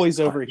lost. And Homeboy's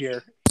over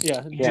here,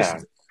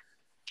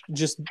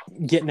 just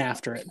getting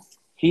after it.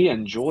 He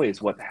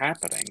enjoys what's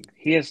happening.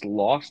 He has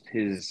lost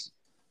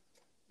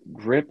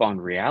grip on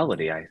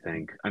reality, I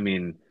think. I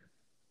mean,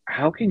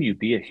 how can you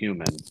be a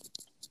human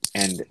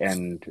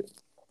and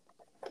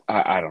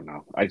I don't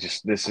know.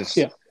 This is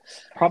Yeah.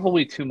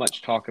 probably too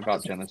much talk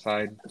about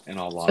genocide in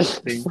all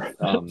honesty.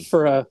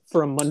 For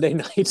a Monday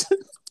night.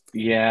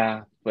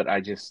 Yeah, but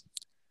I just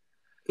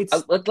It's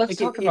let's like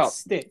talk it about.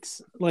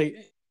 sticks. Like,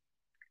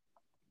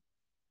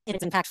 and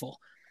it's impactful.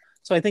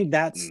 So I think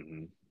that's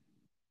Mhm.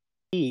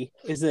 key,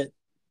 is that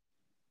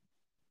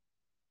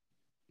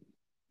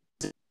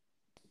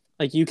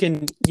like you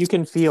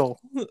can feel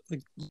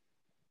like,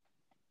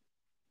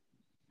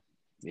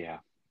 Yeah,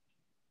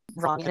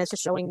 wrong, and it's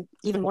just showing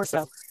even more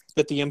so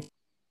that the empire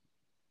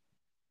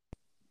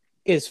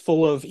is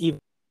full of evil.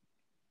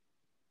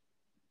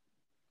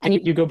 And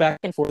you go back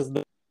and forth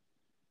the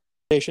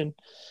station,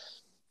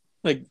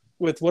 like,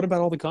 with what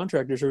about all the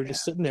contractors who are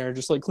just sitting there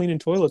just like cleaning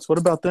toilets? What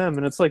about them?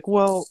 And it's like,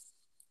 well,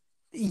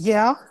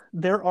 yeah,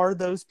 there are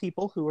those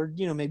people who are,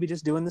 maybe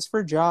just doing this for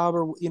a job,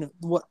 or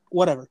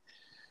whatever.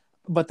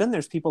 But then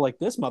there's people like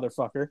this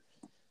motherfucker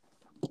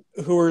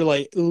who are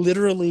like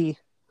literally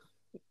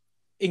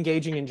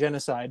engaging in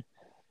genocide,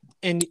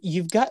 and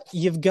you've got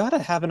to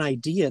have an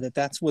idea that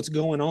that's what's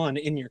going on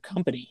in your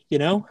company.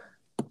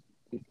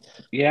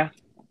 yeah.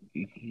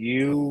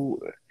 You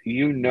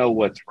know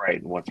what's right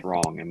and what's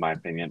wrong, in my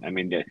opinion. I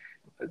mean,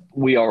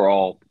 we are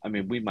all. I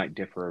mean, we might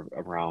differ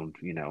around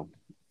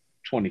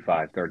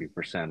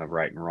 25-30% of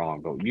right and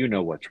wrong, but you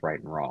know what's right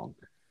and wrong.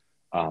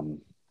 Um,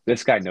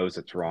 this guy knows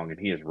it's wrong, and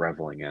he is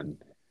reveling in.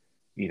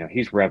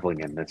 He's reveling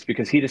in this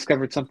because he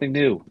discovered something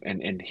new,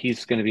 and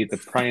he's going to be the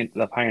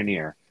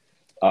pioneer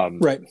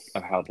Right.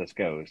 of how this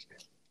goes.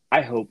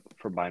 I hope,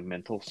 for my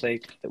mental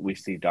sake, that we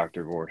see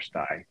Dr. Gorse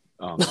die.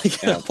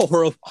 Like a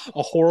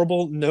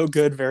horrible, no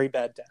good, very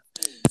bad death.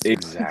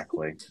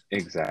 Exactly,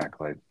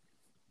 exactly.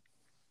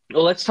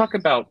 Well, let's talk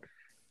about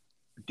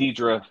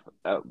Deidre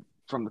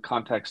from the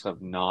context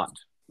of not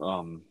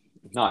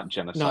Not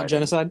genociding.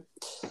 genocide.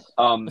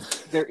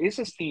 There is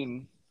a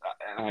scene,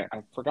 and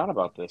I forgot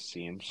about this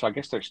scene. So I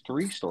guess there's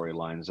three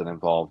storylines that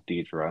involve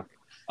Deidre.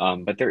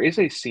 But there is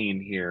a scene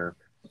here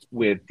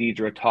with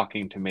Deidre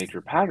talking to Major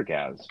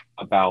Patergaz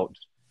about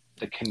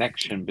the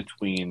connection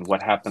between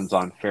what happens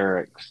on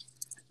Ferrix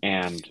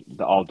and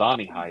the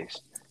Aldani heist,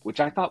 which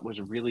I thought was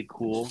really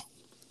cool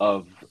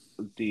of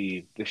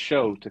the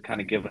show to kind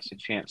of give us a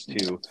chance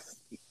to,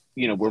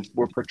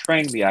 we're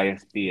portraying the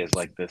ISB as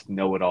like this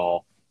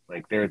know-it-all,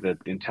 like they're the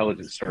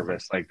intelligence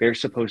service, like they're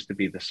supposed to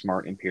be the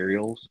smart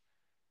Imperials.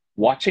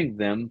 Watching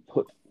them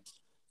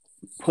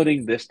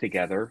putting this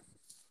together,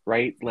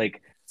 right?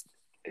 Like,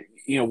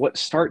 what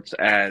starts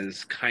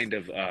as kind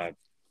of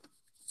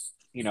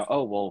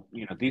oh well,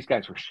 these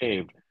guys were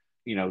shaved.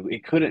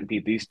 It couldn't be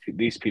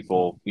these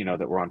people,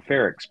 that were on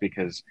Ferrix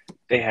because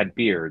they had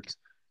beards.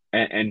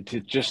 And to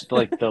just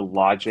like the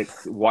logic,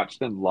 watch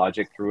them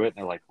logic through it, and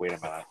they're like, wait a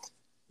minute,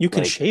 You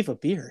can like shave a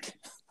beard.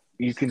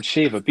 you can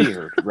shave a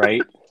beard,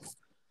 right?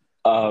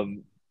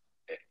 Um,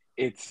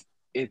 it's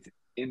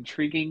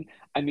intriguing.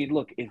 I mean,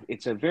 look,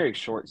 it's a very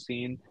short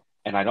scene,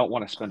 and I don't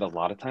want to spend a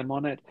lot of time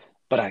on it,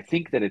 but I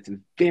think that it's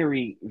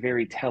very,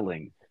 very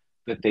telling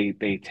that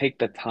they take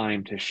the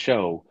time to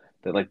show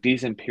that like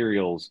these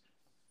Imperials,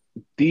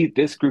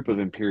 this group of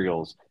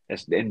Imperials,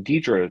 and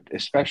Deidre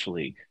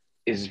especially,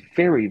 is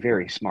very,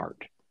 very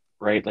smart,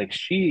 right? Like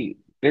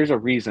there's a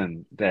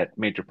reason that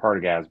Major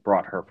Partagaz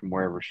brought her from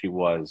wherever she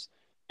was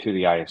to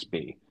the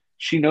ISB.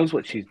 She knows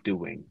what she's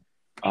doing.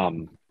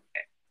 Um,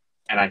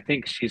 and I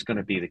think she's going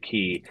to be the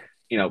key.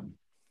 You know,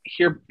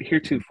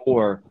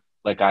 heretofore,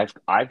 like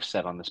I've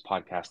said on this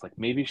podcast, like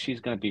maybe she's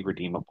going to be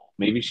redeemable.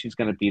 Maybe she's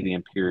going to be the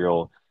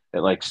Imperial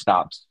that like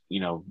stops,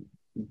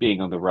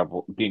 being on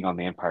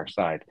the Empire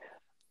side.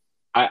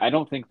 I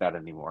don't think that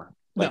anymore.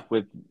 No.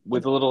 Like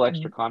with a little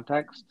extra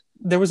context,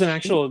 There was an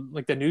actual,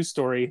 like, the news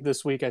story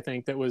this week, I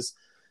think, that was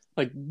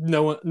like,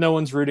 no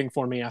one's rooting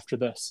for me after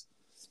this.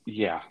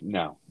 yeah,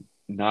 no,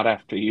 not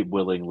after you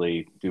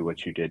willingly do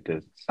what you did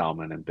to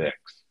Salman and Bix.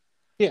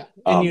 Yeah,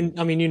 and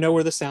I mean,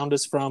 where the sound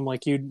is from.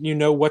 Like, you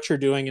know what you're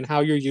doing and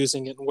how you're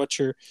using it and what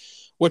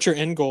your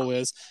end goal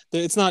is.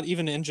 It's not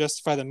even in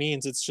justify the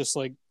means. It's just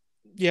like,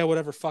 yeah,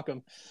 whatever, fuck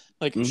him.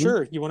 Like, Mm-hmm.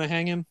 sure, you want to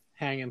hang him,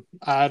 hang him.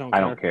 I don't I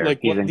care. don't care. Like,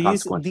 He's what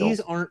inconsequential. these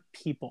aren't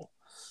people.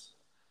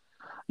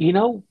 You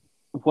know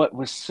what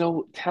was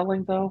so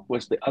telling though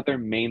was the other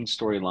main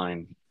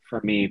storyline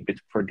for me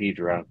for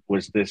Deidre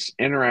was this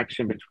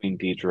interaction between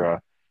Deidre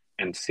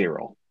and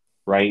Cyril,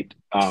 right?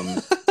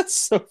 That's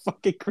so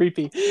fucking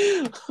creepy.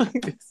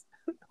 Homeboy's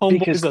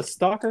Because a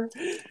stalker.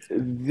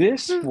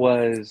 this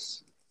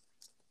was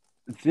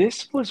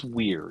this was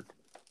weird.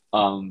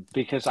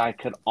 Because I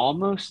could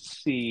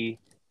almost see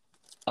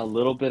a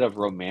little bit of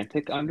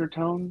romantic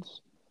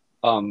undertones.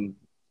 Um,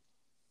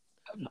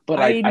 but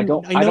I I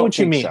know don't what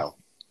you think mean. so.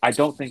 I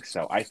don't think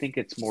so. I think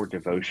it's more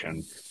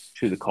devotion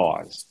to the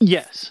cause.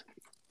 Yes.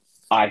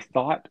 I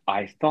thought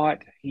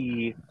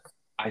he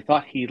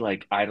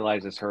like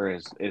idolizes her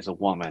as a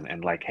woman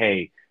and like,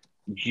 hey,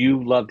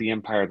 you love the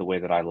Empire the way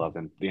that I love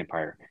the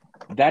Empire.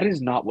 That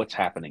is not what's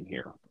happening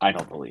here. I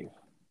don't believe.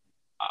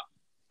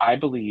 I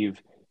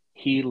believe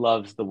he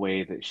loves the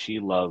way that she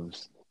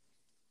loves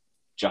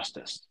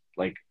justice.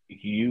 Like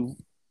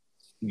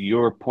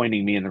you're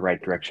pointing me in the right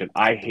direction.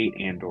 I hate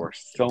Andor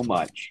so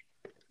much.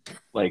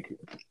 Like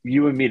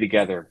you and me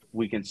together,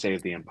 we can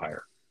save the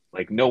Empire.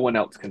 Like no one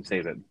else can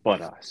save it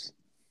but us,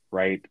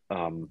 right?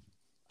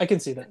 I can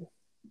see that.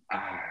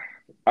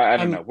 I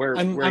don't know where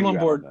I'm are on you at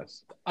board. on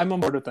this? I'm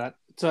on board with that.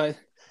 So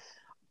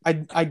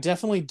I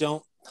definitely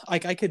don't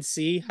like. I could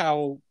see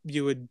how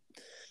you would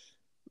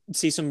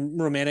see some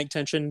romantic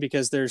tension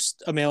because there's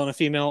a male and a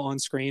female on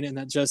screen, and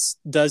that just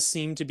does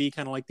seem to be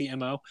kind of like the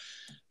MO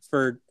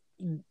for,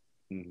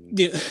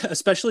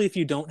 especially if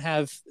you don't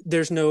have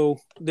there's no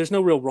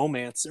real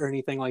romance or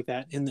anything like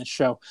that in this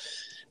show,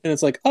 and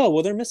it's like, oh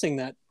well, they're missing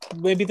that.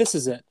 Maybe this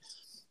is it.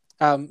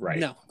 Right.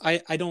 No,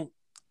 I don't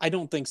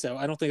think so.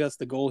 I don't think that's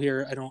the goal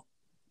here. I don't.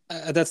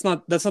 That's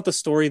not the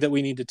story that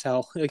we need to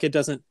tell. Like it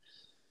doesn't.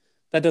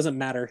 That doesn't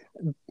matter.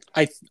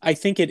 I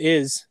think it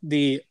is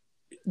the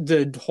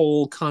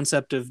whole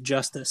concept of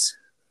justice,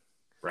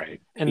 Right.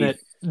 and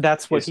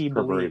that's what he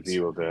perverted believes.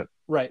 view of it.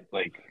 Right.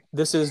 Like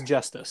this is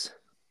justice.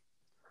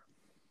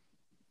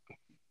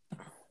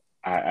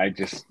 I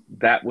just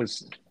that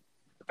was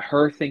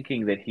her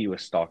thinking that he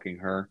was stalking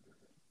her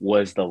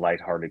was the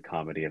lighthearted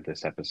comedy of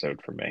this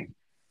episode for me.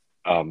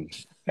 And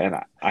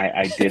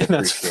I did And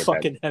that's appreciate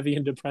fucking that. heavy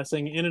and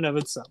depressing in and of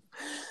itself.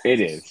 It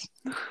is.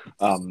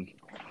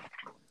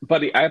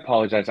 Buddy, I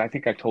apologize. I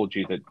think I told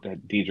you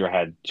that Deidre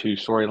had 2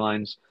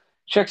 storylines.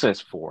 Check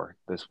says 4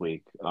 this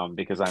week,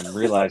 because I'm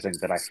realizing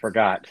that I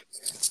forgot.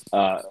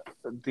 I'm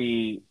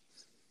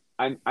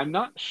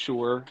not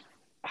sure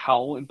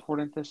how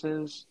important this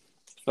is,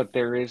 but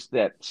there is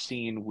that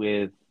scene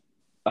with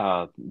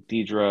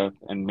Deidre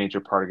and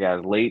Major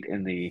Partagaz late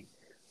in the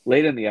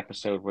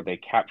episode where they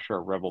capture a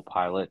rebel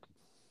pilot,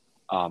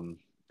 and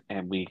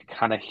we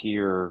kind of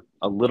hear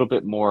a little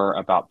bit more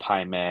about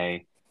Pai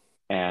Mei,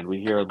 and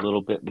we hear a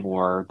little bit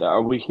more.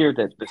 We hear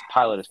that this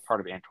pilot is part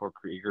of Antor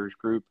Krieger's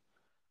group,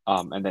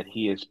 and that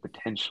he is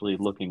potentially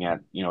looking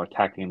at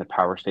attacking the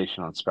power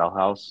station on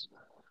Spellhouse,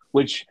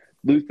 which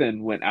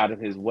Luthen went out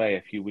of his way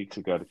a few weeks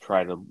ago to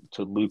try to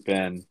loop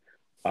in.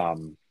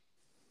 I'm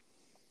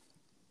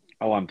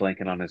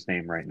blanking on his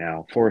name right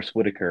now. Forrest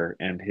Whitaker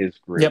and his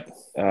group. Yep.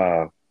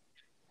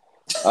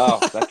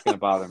 That's going to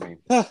bother me.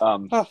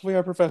 We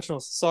are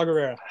professionals. Saw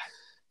Gerrera.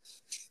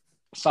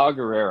 Saw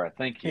Gerrera.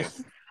 Thank you.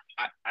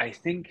 I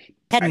think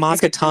I had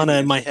Maz Kanata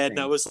in my interesting. head, and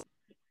I was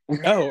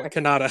like, no,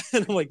 Kanata.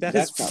 And I'm like,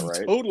 that's not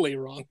right. Totally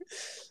wrong.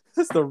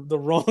 That's the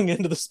wrong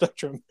end of the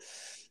spectrum.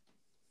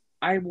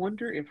 I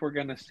wonder if we're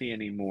going to see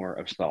any more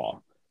of Saw,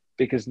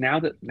 because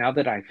now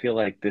that I feel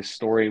like this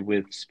story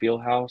with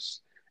Spielhaus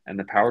and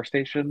the power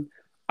station,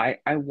 I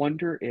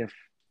wonder if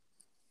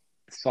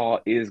Saw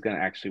is going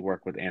to actually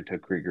work with Anto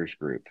Krieger's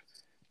group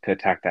to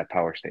attack that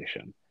power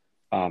station,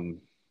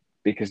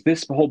 because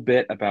this whole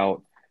bit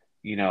about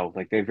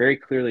like they very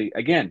clearly,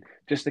 again,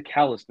 just the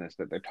callousness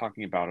that they're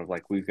talking about of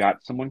like, we've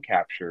got someone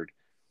captured.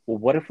 Well,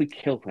 what if we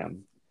kill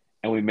him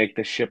and we make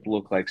the ship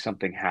look like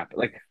something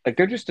happened? Like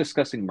they're just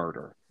discussing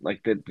murder.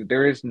 Like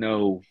there is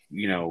no,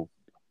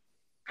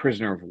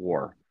 prisoner of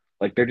war.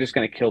 Like they're just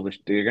going to kill this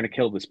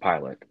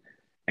pilot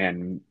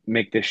and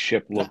make this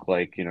ship look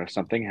like,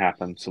 something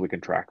happened so we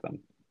can track them.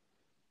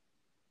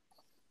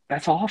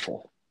 That's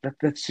awful.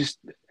 That's just,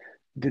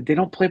 they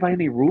don't play by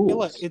any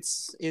rules.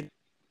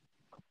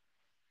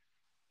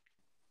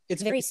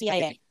 It's very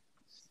CIA.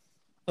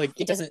 Like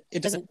it doesn't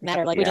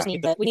matter. Like we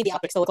need the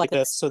optics to look like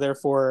this. So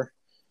therefore,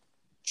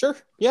 sure,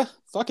 yeah,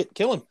 fuck it,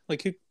 kill him.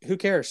 Like who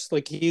cares?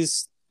 Like they're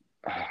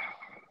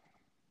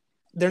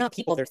not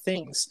people, they're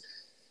things.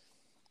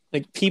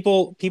 Like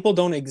people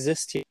don't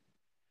exist here.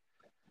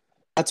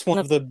 That's one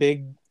of the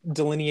big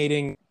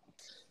delineating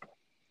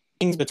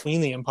things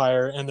between the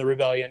Empire and the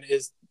Rebellion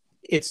is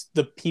it's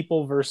the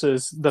people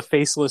versus the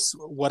faceless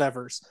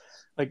whatevers.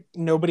 Like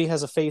nobody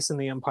has a face in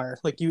the Empire.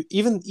 Like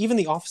even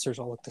the officers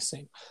all look the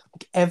same.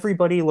 Like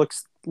everybody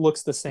looks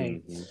the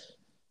same. Mm-hmm.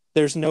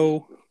 There's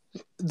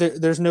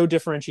no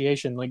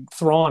differentiation. Like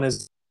Thrawn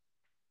is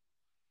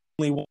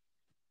only one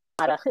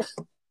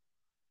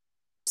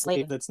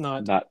slave that's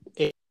not an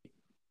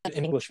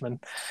Englishman,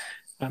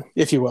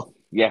 if you will.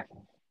 Yeah,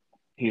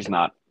 he's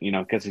not.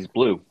 Because he's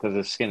blue. Because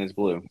his skin is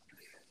blue.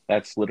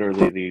 That's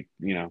literally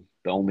the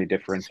only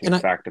differentiating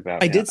fact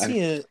about. I did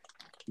see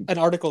an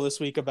article this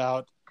week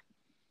about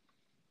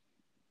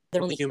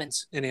they're only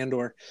humans in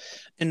Andor,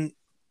 and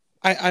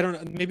I don't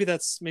know. Maybe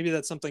that's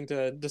something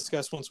to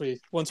discuss once we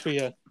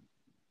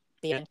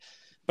end.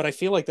 But I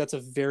feel like that's a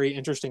very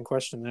interesting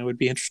question. I would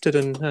be interested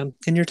in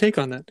your take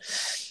on that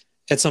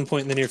at some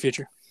point in the near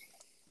future.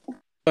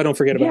 I don't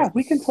forget about it. Yeah,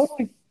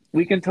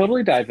 we can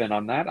totally dive in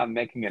on that. I'm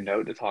making a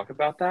note to talk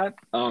about that.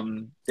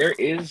 There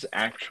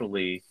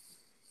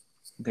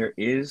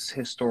is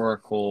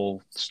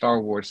historical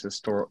Star Wars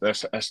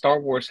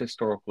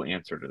historical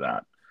answer to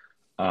that.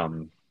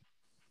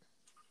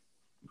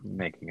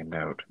 Making a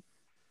note.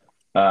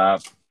 I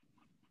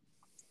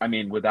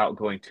mean, without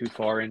going too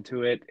far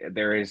into it,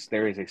 there is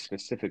a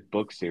specific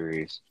book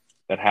series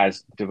that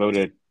has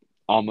devoted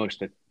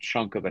almost a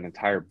chunk of an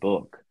entire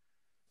book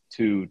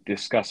to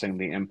discussing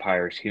the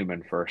Empire's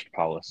human first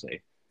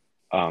policy.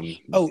 Oh,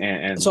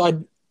 And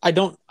so I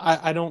don't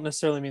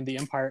necessarily mean the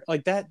Empire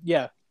like that.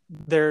 Yeah,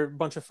 they're a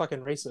bunch of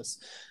fucking racists.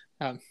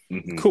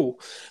 mhm. Cool,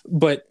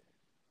 but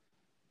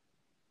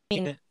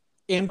in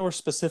Andor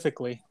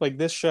specifically, like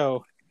this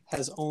show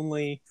has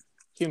only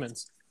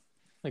humans.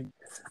 Like you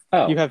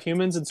Oh, have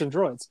humans and some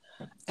droids,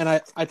 and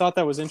I thought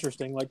that was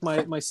interesting. Like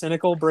my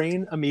cynical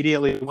brain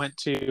immediately went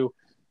to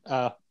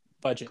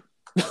budget.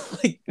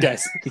 Like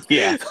guys,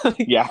 yeah,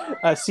 yeah.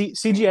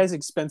 CGI is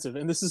expensive,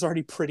 and this is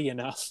already pretty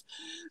enough.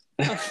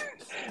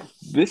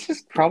 This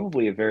is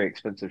probably a very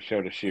expensive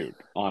show to shoot,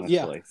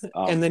 Yeah, honestly.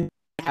 and then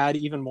add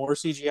even more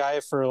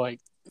CGI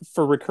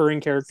for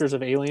recurring characters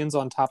of aliens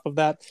on top of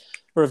that,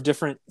 or of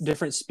different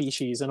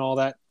species and all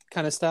that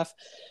kind of stuff,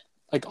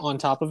 like on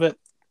top of it.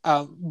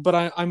 But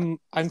I'm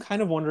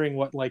kind of wondering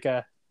what like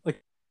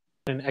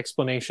an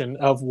explanation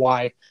of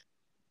why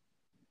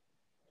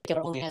it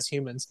only has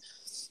humans.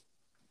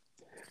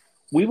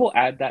 We will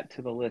add that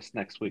to the list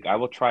next week. I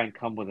will try and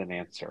come with an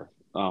answer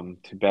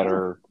to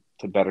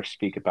better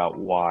speak about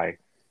why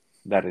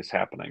that is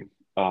happening.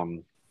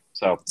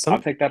 So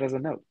I'll take that as a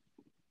note.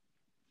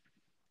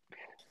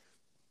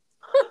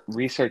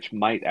 Research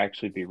might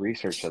actually be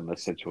research in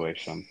this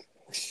situation.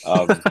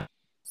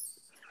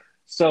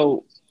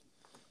 So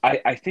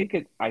I think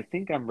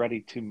I'm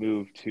ready to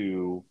move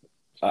to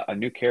a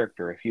new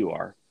character if you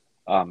are.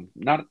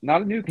 Not a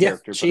new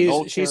character, but an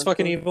old she's character.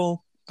 fucking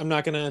evil. I'm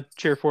not gonna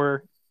cheer for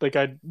her like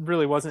I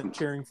really wasn't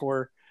cheering for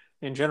her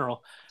in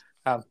general.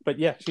 But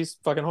yeah, she's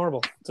fucking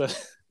horrible. So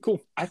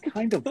cool. I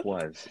kind of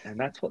was, and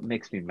that's what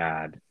makes me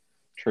mad,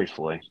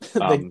 truthfully.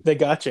 They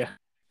got you.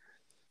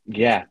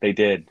 Yeah, they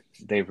did.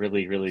 They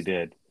really, really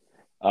did.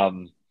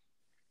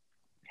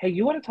 Hey,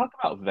 you want to talk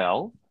about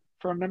Vel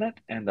for a minute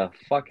and the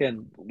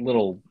fucking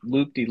little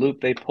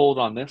loop-de-loop they pulled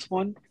on this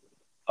one?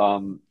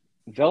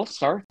 Vel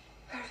Sarth.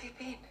 Where have you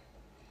been?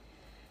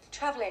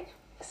 Traveling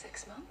for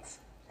 6 months.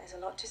 There's a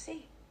lot to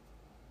see.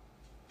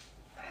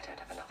 I don't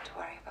have enough to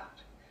worry about.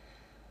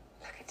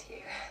 Look at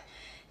you.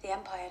 The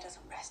Empire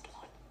doesn't rest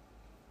on.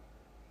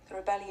 The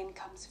rebellion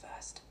comes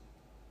first.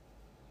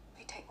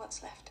 We take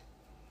what's left.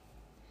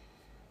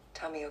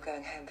 Tell me you're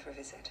going home for a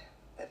visit.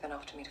 They've been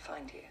after me to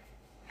find you.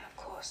 Yeah, of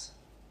course.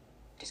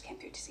 Just came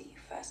through to see you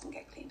first and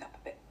get cleaned up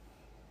a bit.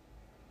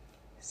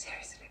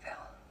 Seriously, Vel,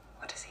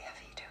 what does he have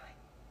you doing?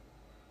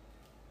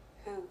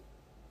 Who?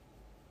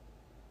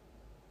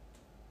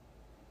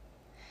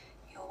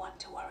 You're one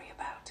to worry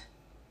about.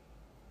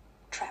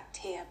 Trapped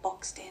here,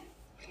 boxed in.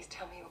 Please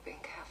tell me you're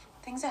being careful.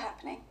 Things are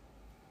happening.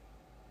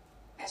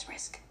 There's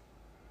risk.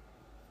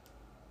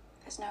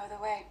 There's no other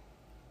way.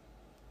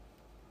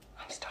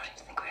 I'm starting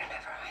to think we're in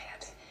over our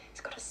heads.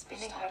 He's got us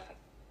spinning Stop. out of it.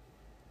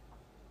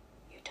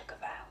 You took a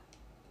vow.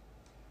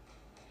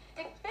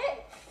 It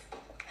fits!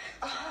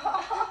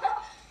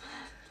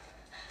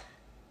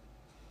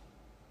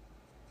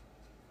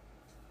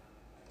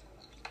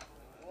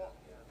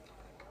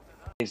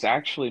 Is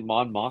actually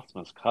Mon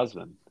Mothma's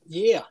cousin.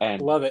 Yeah,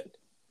 And love it.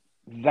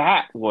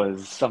 that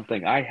was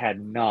something I had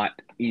not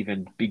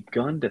even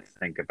begun to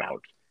think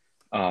about.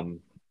 And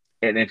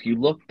if you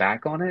look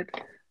back on it,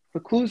 the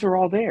clues are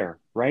all there,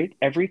 right?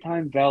 Every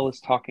time Vel is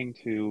talking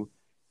to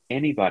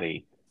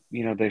anybody,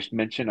 there's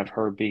mention of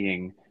her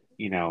being,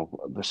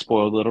 the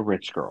spoiled little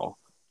rich girl,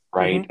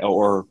 right?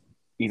 Or,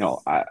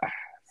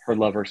 her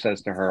lover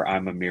says to her,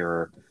 "I'm a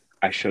mirror.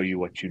 I show you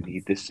what you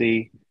need to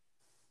see."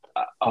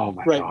 Oh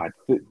my Right. God.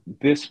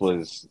 This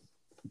was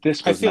I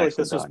feel like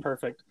nicely this was done.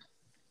 perfect.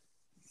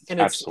 And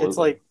it's Absolutely.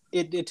 like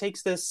it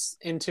takes this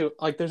into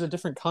like there's a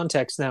different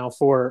context now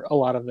for a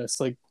lot of this.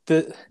 Like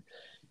I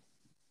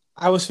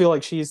always feel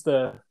like she's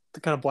the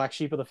kind of black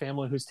sheep of the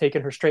family who's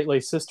taken her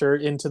straight-laced sister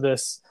into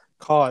this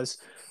cause.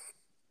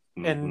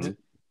 And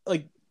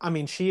like I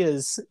mean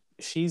she's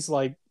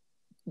like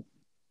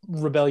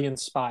rebellion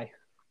spy,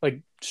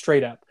 like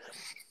straight up,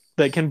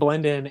 that can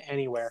blend in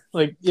anywhere.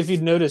 Like if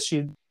you'd notice,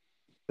 she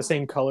the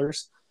same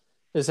colors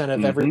as kind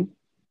of every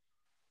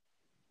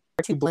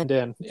to blend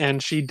in,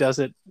 and she does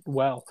it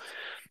well.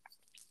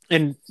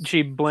 And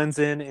she blends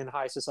in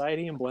high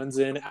society and blends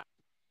in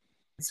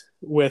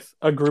with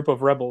a group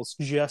of rebels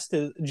just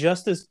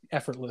as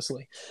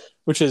effortlessly,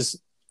 which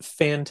is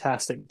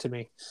fantastic to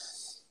me.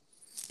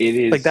 It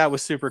is Like that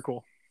was super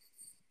cool.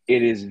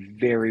 It is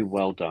very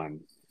well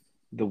done.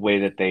 The way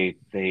that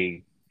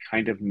they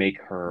kind of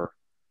make her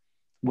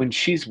when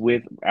she's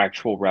with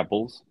actual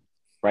rebels,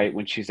 right?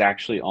 When she's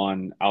actually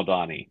on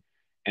Aldhani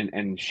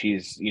and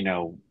she's,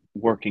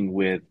 working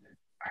with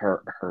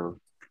her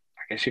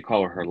I guess you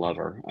call her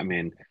lover. I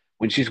mean,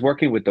 when she's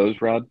working with those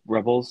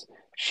rebels,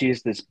 she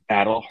is this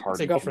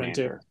battle-hardened girlfriend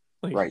too. commander.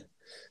 Like, Right.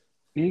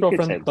 You could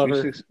girlfriend, say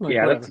lover, like,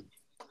 yeah, whatever.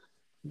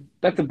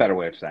 that's a better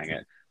way of saying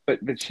it.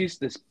 But she's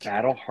this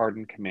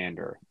battle-hardened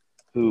commander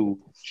who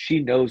she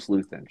knows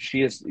Luthen.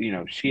 She is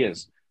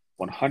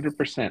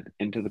 100%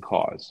 into the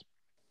cause.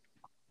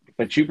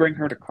 But you bring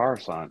her to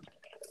Coruscant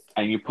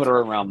and you put her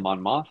around Mon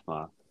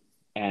Mothma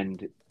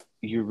and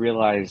you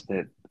realize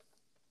that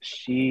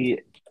she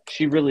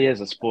really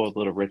is a spoiled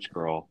little rich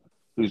girl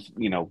who's,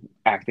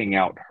 acting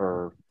out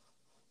her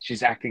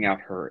she's acting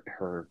out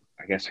her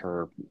I guess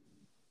her,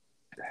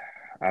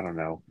 I don't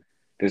know,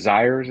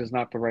 desires is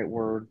not the right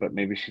word, but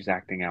maybe she's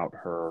acting out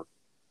her,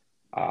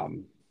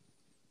 um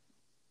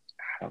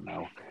I don't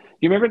know.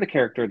 You remember the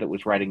character that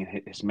was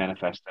writing his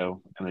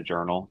manifesto in the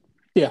journal?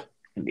 Yeah.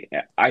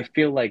 I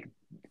feel like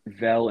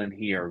Vel and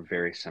he are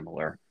very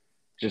similar,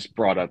 just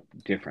brought up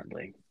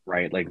differently,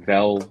 right? Like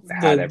Vel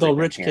had The everything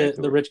rich handed kid,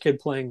 to the her. rich kid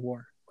playing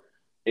war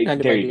kind of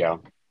There you idea.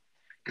 go.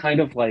 Kind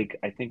of like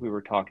I think we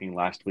were talking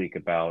last week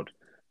about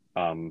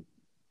um,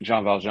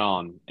 Jean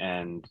Valjean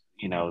and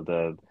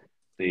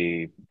the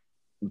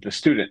the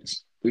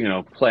students,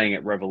 playing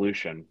at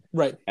Revolution,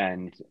 Right.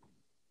 and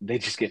they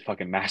just get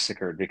fucking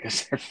massacred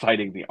because they're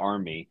fighting the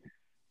army.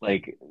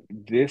 Like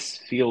this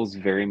feels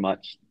very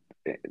much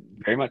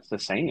the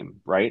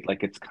same, right?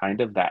 Like it's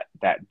kind of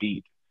that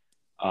beat,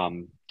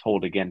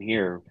 told again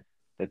here,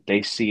 that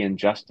they see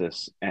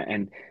injustice,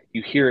 and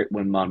you hear it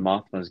when Mon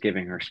Mothma is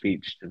giving her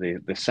speech to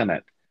the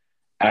Senate,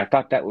 and I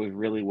thought that was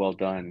really well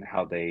done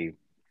how they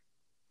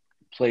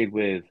played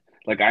with,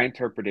 like I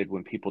interpreted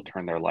when people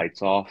turn their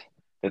lights off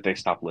that they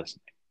stop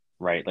listening,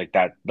 right? Like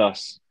that,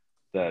 thus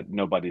the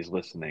nobody's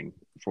listening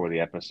for the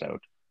episode.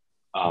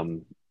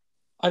 Um,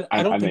 I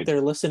I don't think made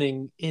they're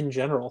listening in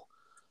general.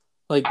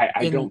 Like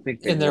I don't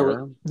think they in their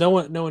were. no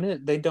one is.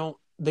 They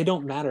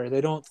don't matter.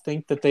 They don't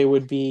think that they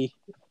would be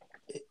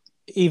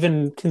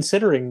even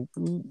considering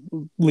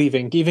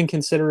leaving, even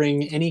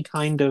considering any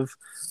kind of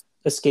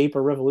escape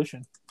or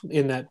revolution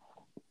in that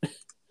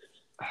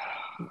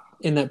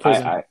I,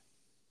 prison. I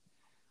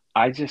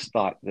I just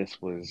thought this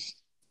was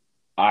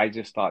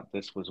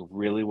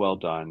really well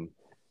done.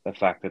 The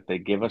fact that they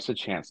give us a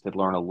chance to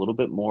learn a little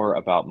bit more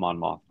about Mon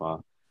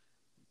Mothma.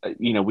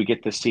 We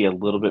get to see a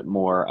little bit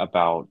more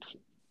about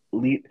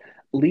Le-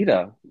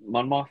 Lita,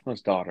 Mon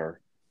Mothma's daughter.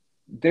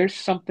 There's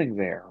something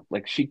there.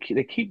 Like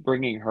they keep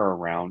bringing her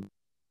around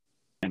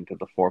into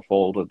the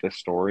fourfold of this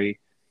story.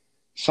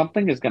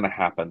 Something is going to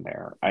happen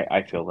there.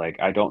 I feel like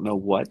I don't know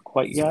what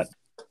quite yet.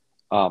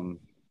 Um,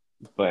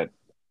 but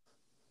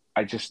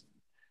I just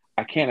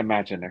I can't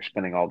imagine they're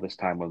spending all this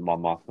time with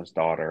Mon Mothma's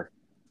daughter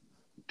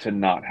to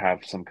not have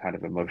some kind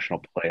of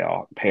emotional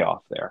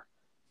payoff there.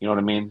 You know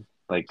what I mean?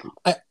 Like,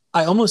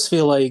 I almost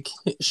feel like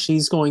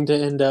she's going to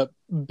end up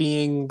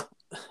being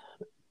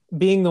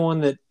the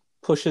one that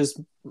pushes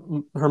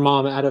her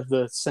mom out of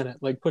the Senate,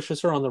 like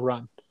pushes her on the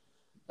run,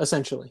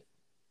 essentially.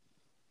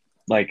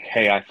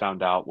 hey, I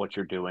found out what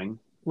you're doing.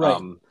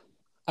 Right.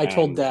 I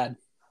told And dad.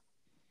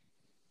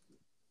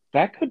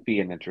 that could be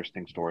an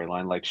interesting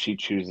storyline. Like she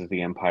chooses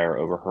the Empire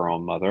over her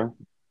own mother.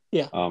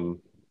 Yeah.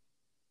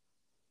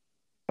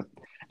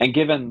 And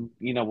given,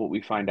 what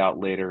we find out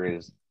later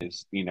is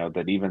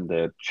that even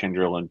the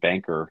Chandrilan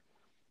banker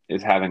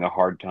is having a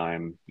hard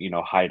time,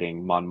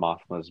 hiding Mon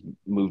Mothma's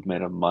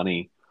movement of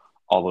money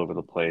all over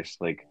the place.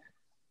 Like,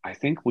 I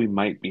think we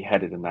might be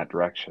headed in that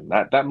direction.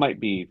 That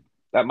might be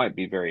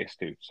very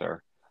astute,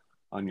 sir,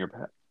 on your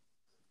part.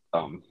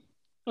 Um,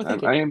 Oh, I,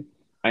 thank you. I am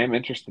I am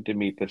interested to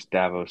meet this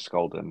Davos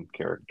Skulden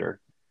character,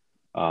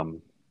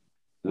 um,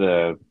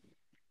 the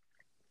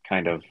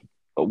kind of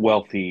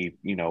wealthy,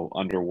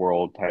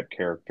 underworld type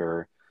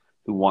character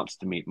who wants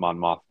to meet Mon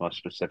Mothma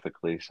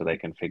specifically so they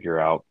can figure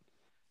out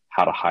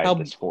how to hide How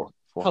this four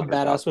four how hundred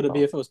badass would thousand it be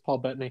dollars. if it was Paul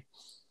Bettany?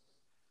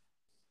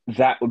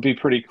 That would be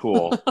pretty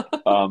cool.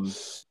 Um,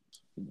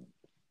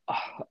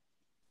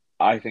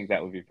 I think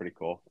that would be pretty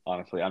cool.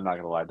 Honestly, I'm not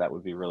gonna lie, that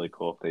would be really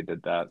cool if they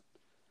did that.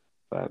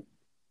 But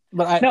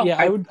But no,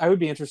 I I would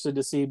be interested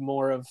to see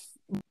more of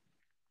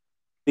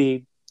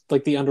the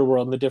the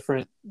underworld and the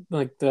different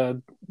like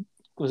the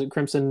was it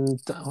Crimson?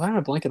 Why am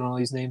I blanking on all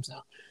these names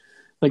now?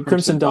 Like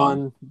Crimson Crimson Dawn.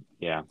 Dawn,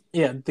 Yeah,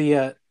 yeah,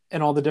 the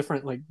and all the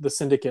different like the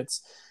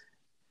syndicates.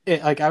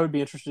 Like I would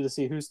be interested to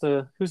see who's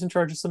in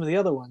charge of some of the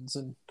other ones,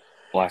 and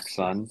Black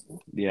Sun.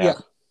 Yeah, yeah,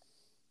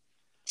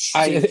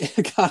 I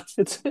God,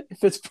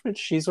 if it's Prince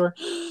Shizor,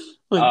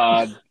 like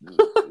uh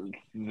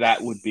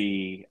that would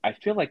be. I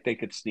feel like they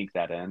could sneak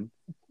that in.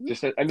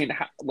 Just, I mean,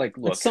 it's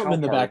look, something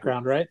in the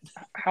background, right?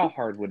 how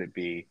hard would it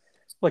be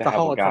Like to a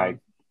holocron.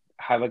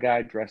 have a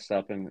guy dressed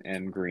up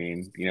in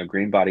green,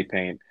 green body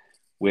paint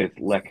with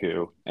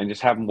Leku, and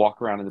just have him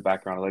walk around in the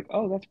background like,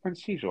 oh, that's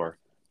Prince Caesar.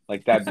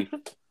 Like that'd be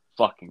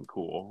fucking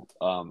cool.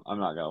 I'm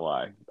not gonna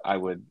lie, I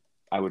would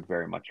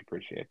very much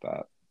appreciate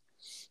that.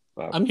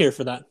 But I'm here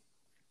for that.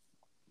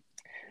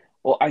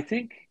 well, I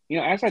think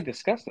as I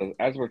discussed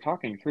as we're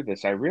talking through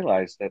this, I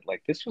realized that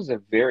like this was a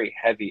very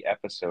heavy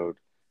episode,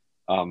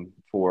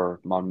 for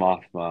Mon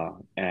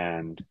Mothma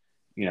and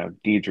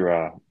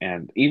Deidre,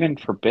 and even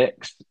for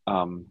Bix.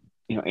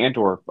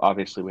 Andor,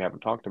 obviously we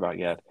haven't talked about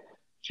yet.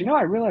 So,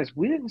 I realized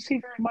we didn't see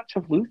very much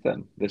of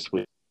Luthen this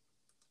week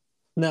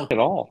No, at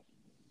all.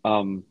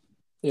 Um,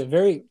 yeah,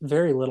 very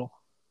very little.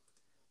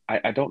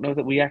 I don't know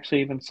that we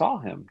actually even saw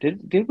him.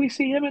 Did we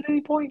see him at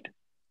any point?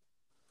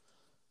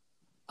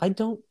 I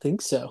don't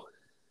think so.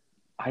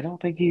 I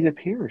don't think he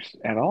appears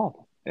at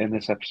all in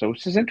this episode,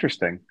 which is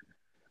interesting.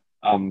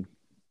 Um,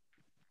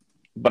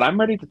 But I'm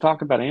ready to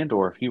talk about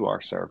Andor if you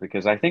are, sir,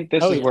 because I think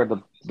this Oh is yeah. where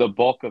the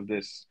bulk of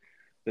this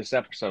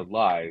episode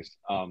lies.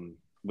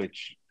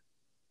 Which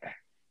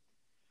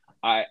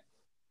I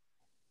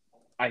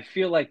I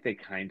feel like they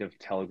kind of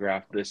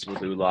telegraphed this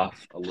with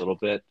Olaf a little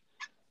bit.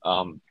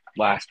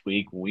 Last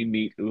week when we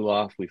meet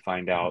Olaf, we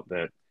find out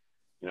that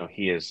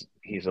he's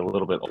a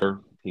little bit older.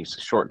 He's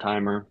a short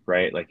timer,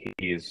 right? Like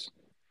he's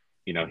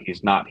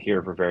not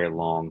here for very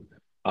long.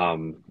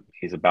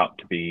 He's about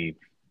to be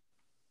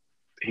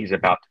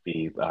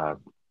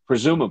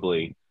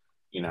presumably,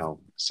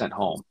 sent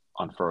home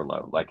on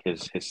furlough. Like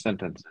his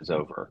sentence is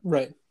over.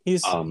 Right.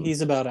 Um,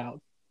 He's about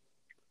out.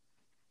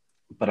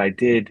 but I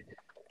did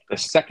the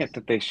second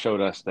that they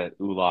showed us that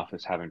Olaf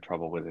is having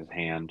trouble with his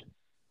hand,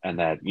 and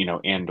that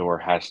Andor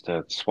has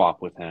to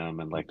swap with him,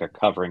 and like they're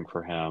covering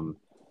for him.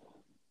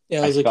 Yeah,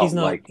 I I was like, felt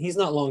like he's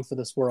not long for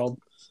this world.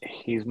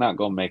 he's not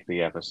going to make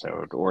the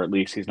episode, or at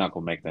least he's not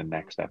going to make the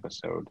next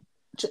episode.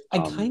 I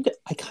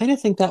kind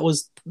of think that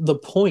was the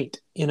point,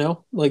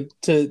 like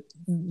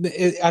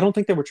I don't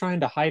think they were trying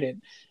to hide it.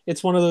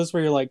 It's one of those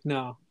where you're like,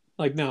 no,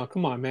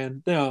 come on,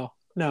 man, no,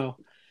 no.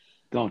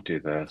 Don't do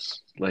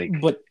this. Like,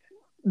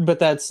 But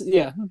that's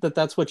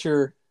what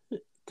you're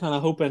kind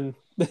of hoping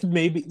that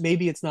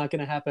maybe it's not going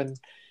to happen,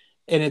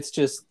 and it's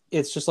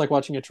just like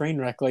watching a train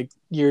wreck. Like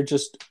you're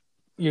just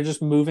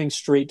moving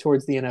straight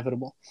towards the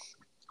inevitable.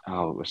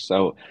 oh,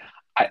 so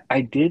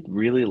I did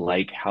really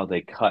like how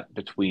they cut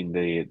between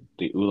the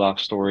Olaf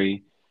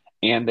story,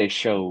 and they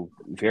show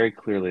very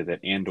clearly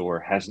that Andor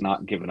has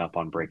not given up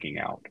on breaking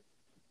out.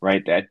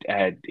 Right? That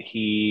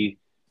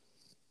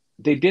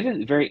they did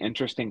a very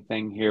interesting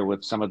thing here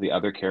with some of the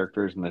other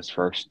characters in this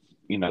first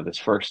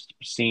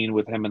scene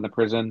with him in the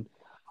prison,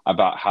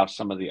 about how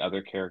some of the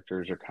other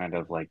characters are kind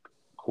of like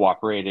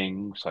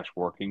cooperating slash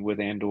working with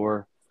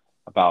Andor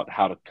about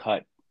how to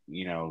cut,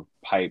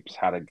 pipes,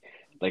 how to,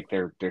 like,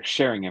 they're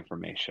sharing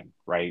information,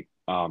 right?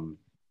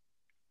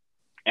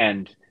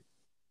 And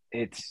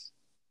it's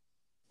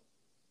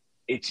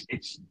it's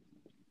it's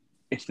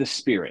it's the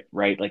spirit,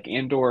 right? Like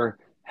Andor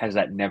has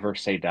that never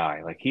say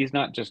die. Like he's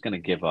not just going to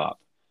give up.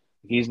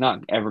 He's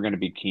not ever going to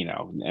be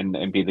Kino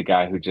and be the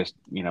guy who just,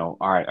 all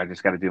right, I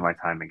just got to do my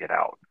time and get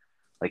out.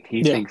 Like he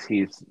Yeah, thinks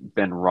he's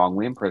been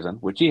wrongly imprisoned,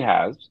 which he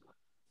has,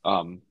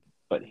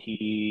 but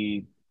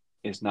he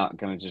is not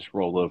going to just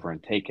roll over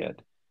and take it.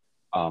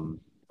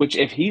 Which,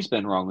 if he's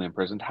been wrongly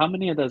imprisoned, how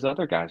many of those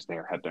other guys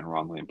there have been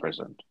wrongly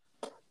imprisoned?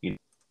 You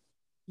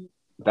know,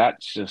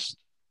 that's just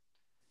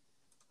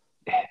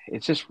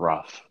it's just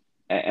rough.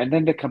 And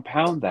then to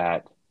compound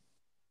that,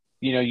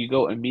 you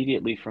go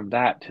immediately from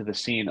that to the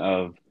scene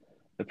of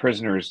the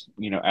prisoners,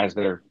 as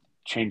they're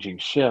changing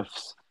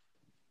shifts,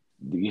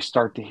 you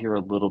start to hear a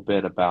little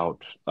bit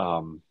about,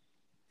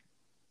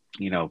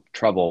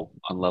 trouble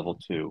on level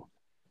two,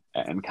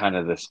 and kind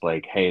of this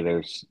like, hey,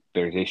 there's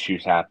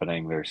issues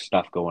happening, there's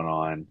stuff going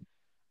on.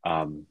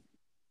 Um,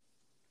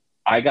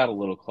 I got a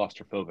little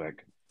claustrophobic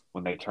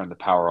when they turned the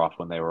power off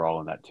when they were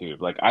all in that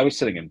tube. Like I was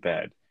sitting in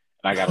bed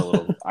and I got a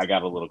little like,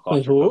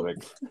 whoop,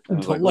 claustrophobic, and I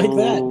was don't like, like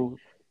that. oh,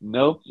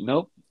 nope,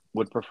 nope,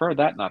 would prefer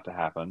that not to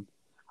happen.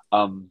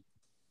 Um,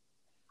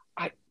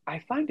 I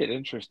find it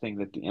interesting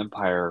that the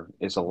Empire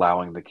is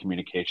allowing the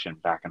communication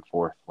back and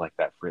forth like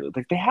that freely.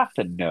 Like they have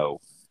to know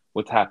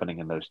what's happening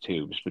in those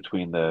tubes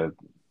between the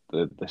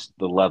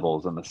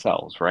levels and the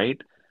cells,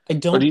 right? I Or do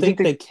don't you think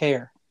think they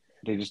care.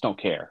 they just don't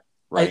care,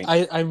 right?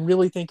 I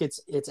really think it's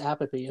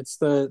apathy. It's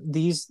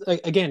these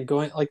again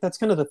going like that's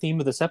kind of the theme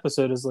of this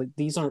episode is like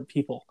these aren't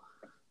people.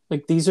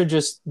 Like these are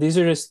just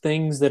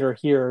things that are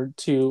here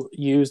to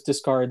use,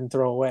 discard, and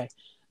throw away.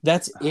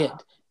 That's it.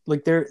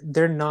 Like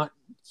they're not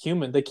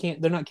human.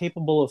 They're not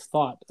capable of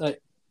thought.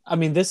 I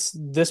mean this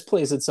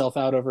plays itself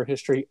out over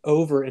history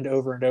over and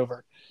over and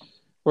over,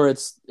 where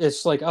it's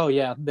like, oh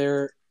yeah,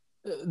 they're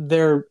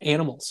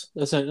animals.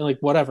 Like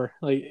whatever.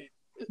 Like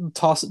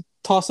toss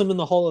them in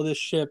the hull of this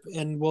ship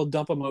and we'll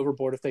dump them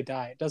overboard if they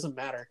die. It doesn't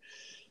matter.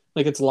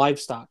 Like it's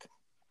livestock.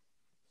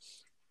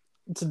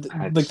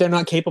 Like they're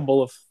not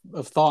capable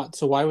of thought,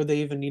 so why would they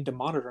even need to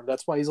monitor them?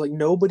 That's why he's like,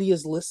 nobody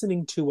is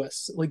listening to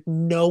us. Like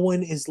no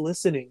one is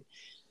listening.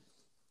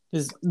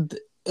 Is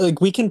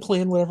like we can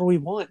plan whatever we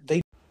want.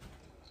 They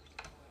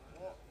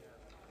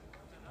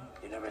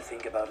You never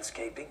think about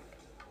escaping?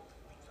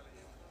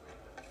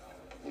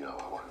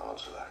 I won't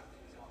answer that.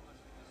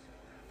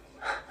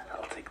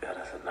 I'll take that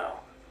as a no.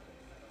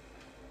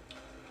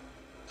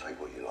 Take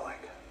what you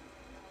like.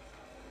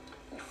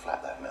 You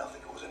flap that mouth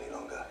if it was any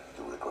longer,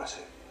 you'll regret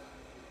it.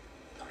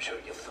 I'm sure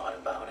you've thought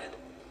about it.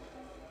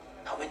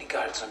 How many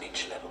guards on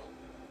each level?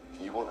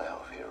 You want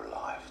out of here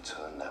alive,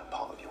 turn that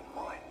part of your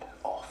mind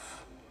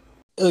off.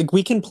 like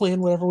we can plan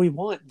whatever we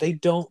want.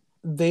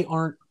 They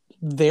aren't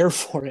there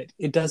for it.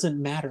 It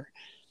doesn't matter.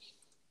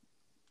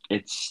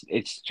 It's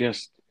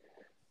just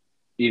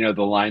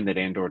the line that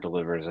Andor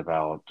delivers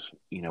about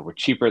we're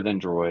cheaper than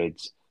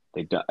droids.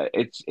 They do,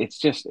 it's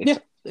just Yeah,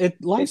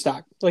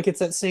 livestock. Like it's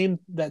that same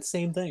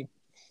thing.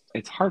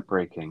 it's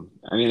heartbreaking.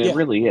 I mean, it Yeah.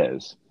 really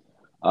is.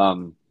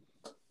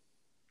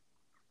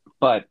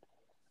 But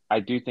I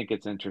do think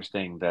it's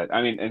interesting that,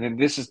 I mean, and then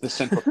this is the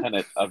central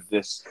tenet of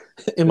this.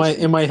 In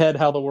my head,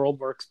 How the World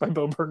Works by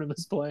Bo Burnham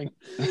is playing.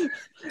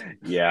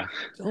 Yeah.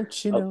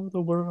 Don't you know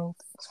the world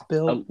is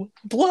built a- with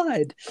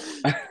blood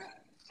a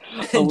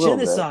and little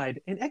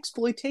genocide and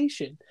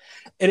exploitation?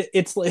 And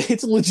it's like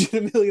it's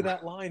legitimately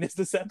that line is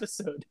this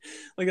episode.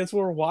 Like that's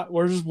where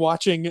we're just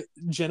watching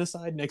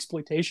genocide and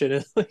exploitation.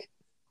 And like,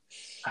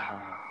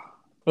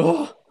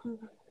 oh,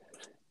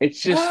 it's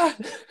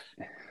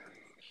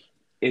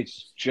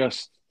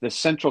just the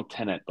central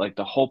tenet. Like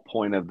the whole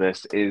point of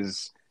this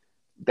is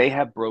they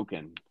have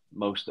broken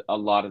a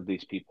lot of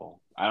these people.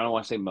 I don't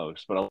want to say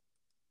most, but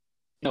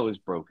is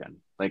broken.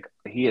 Like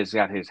he has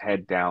got his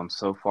head down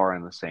so far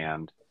in the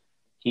sand.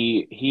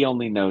 He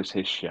only knows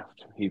his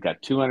shift. He's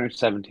got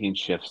 217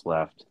 shifts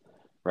left,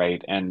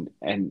 right? And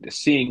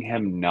seeing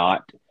him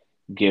not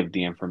give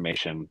the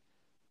information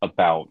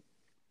about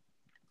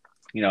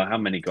how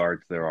many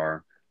guards there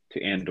are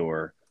to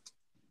Andor,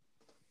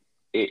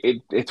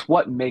 it's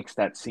what makes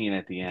that scene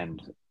at the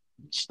end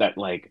that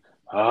like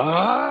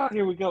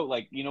here we go,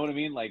 like you know what I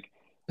mean, like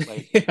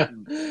yeah.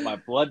 my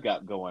blood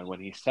got going when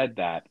he said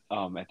that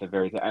at the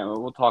very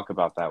we'll talk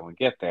about that when we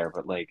get there,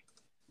 but like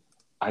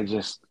I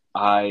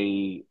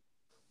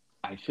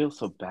feel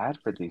so bad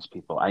for these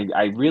people.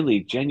 I really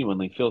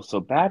genuinely feel so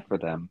bad for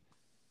them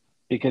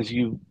because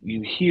you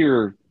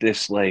hear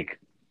this, like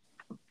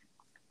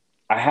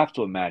I have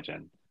to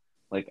imagine,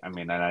 like I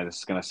mean, and this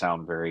is going to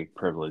sound very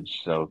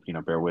privileged, so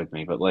bear with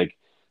me, but like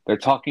they're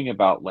talking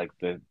about like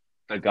the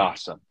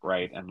gossip,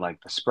 right, and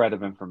like the spread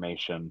of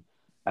information,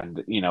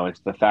 and it's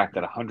the fact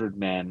that 100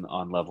 men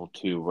on level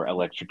 2 were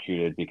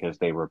electrocuted because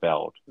they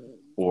rebelled,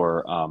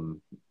 or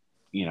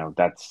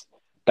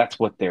that's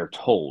what they're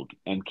told.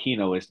 And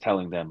Kino is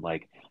telling them,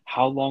 like,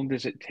 how long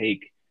does it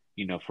take,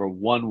 for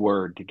one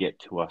word to get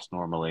to us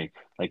normally?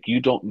 Like, you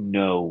don't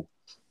know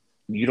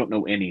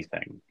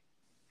anything.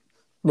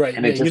 Right.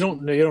 And yeah, you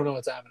don't know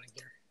what's happening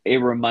here. It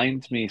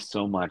reminds me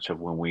so much of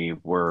when we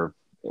were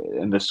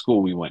in the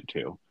school we went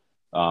to,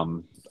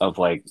 of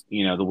like,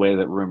 the way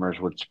that rumors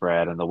would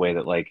spread and the way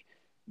that like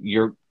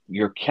you're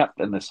kept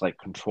in this like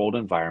controlled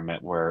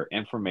environment where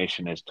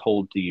information is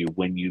told to you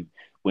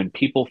when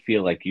people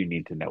feel like you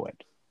need to know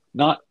it.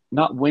 Not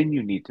when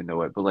you need to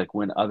know it, but like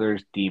when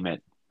others deem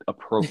it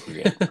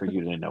appropriate for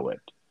you to know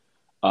it.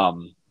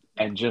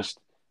 And just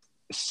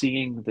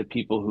seeing the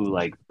people who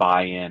like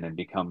buy in and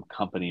become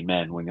company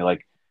men when you're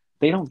like,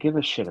 they don't give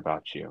a shit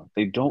about you.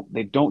 They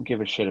don't give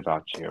a shit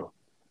about you.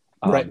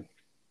 Right.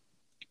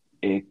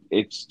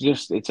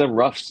 It's a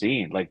rough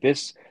scene. Like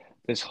this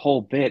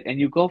whole bit, and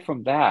you go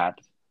from that,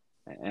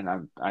 and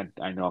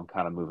I know I'm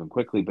kind of moving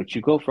quickly, but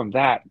you go from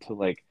that to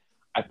like,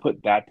 I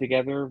put that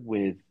together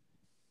with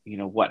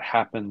what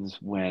happens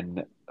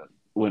when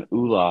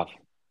Olaf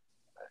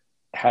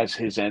has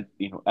his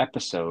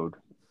episode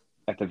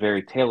at the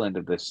very tail end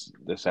of this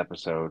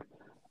episode,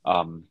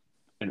 and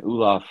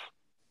Olaf,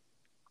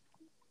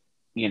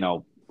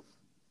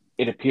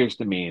 it appears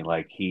to me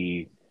like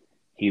he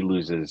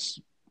loses.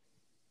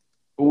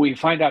 We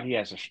find out he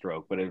has a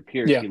stroke, but it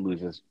appears he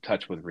loses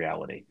touch with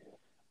reality.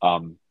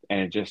 And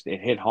it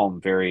hit home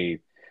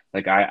very,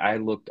 like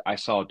I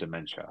saw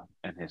dementia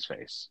in his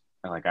face,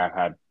 and like I've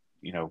had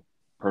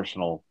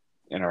personal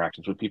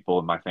interactions with people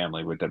in my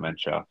family with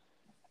dementia,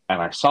 and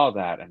I saw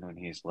that, and then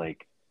he's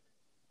like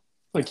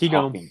keep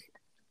going.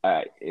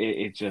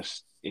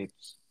 It's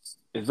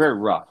very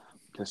rough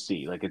to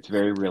see. Like it's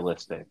very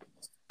realistic,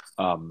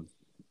 and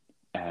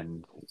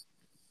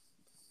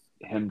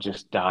him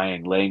just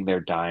dying, laying there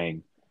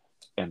dying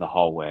in the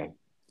hallway,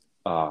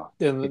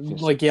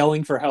 and like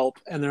yelling for help,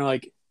 and they're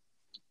like,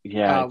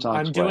 "Yeah,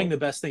 I'm doing the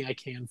best thing I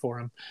can for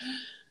him."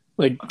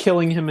 Like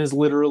killing him is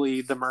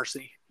literally the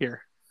mercy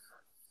here.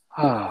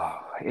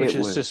 Which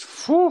is just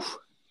fuck,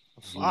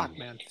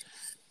 man.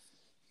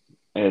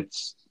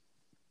 It's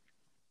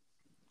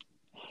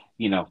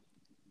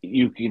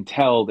you can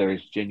tell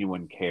there's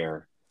genuine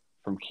care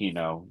from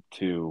Kino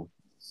to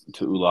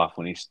Olaf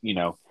when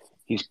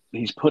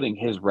he's putting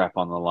his rep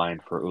on the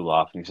line for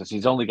Olaf, and he says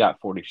he's only got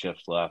 40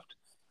 shifts left.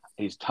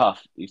 He's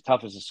tough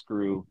as a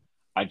screw.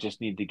 I just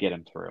need to get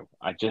him through.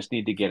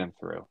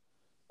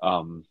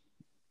 And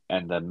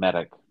the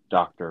medic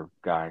doctor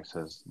guy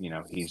says,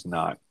 he's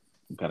not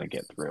gonna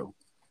get through.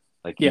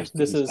 Like this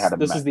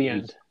is the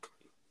end.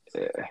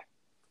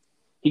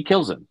 He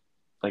kills him.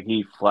 Like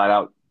he flat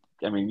out.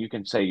 I mean, you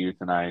can say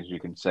euthanize. You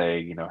can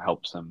say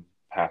helps him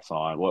pass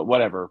on.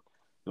 Whatever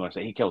you want to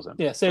say. He kills him.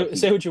 Yeah.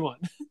 Say what you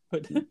want.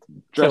 But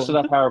dress it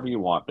up however you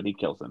want, but he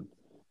kills him.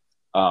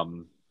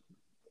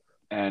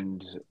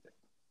 And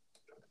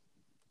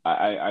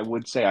I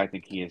would say I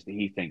think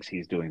he thinks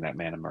he's doing that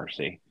man of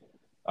mercy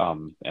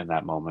in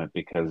that moment,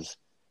 because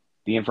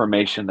the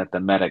information that the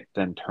medic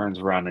then turns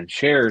around and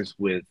shares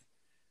with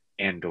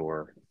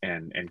Andor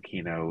and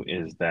Kino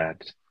is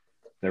that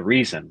the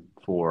reason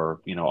for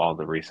all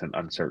the recent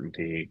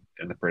uncertainty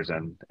in the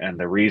prison, and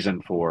the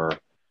reason for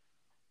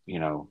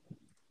the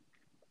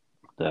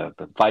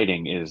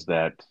fighting, is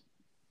that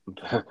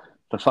the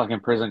fucking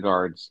prison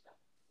guards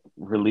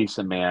release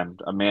a man.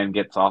 A man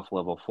gets off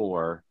level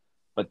 4,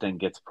 but then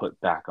gets put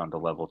back onto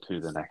level 2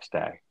 the next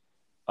day.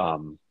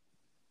 And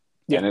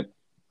it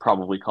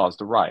probably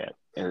caused a riot,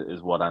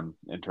 is what I'm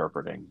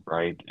interpreting,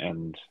 right?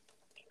 And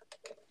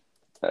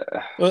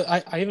well,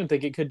 I even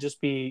think it could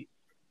just be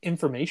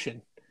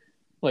information,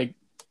 like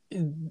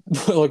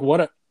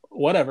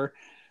whatever,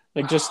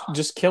 like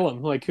just kill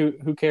him. Like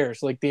who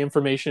cares? Like the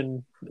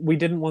information, we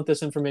didn't want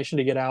this information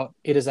to get out.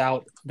 It is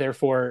out,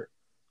 therefore,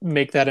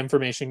 make that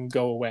information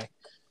go away.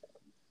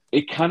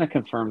 It kind of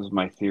confirms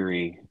my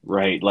theory,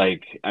 right?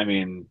 Like, I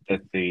mean,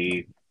 that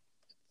the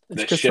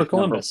Christopher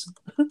Columbus.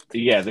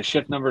 The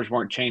shift numbers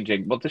weren't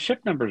changing. Well, the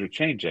shift numbers are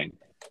changing,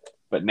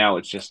 but now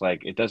it's just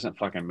like it doesn't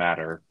fucking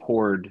matter.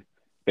 Pord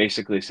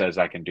basically says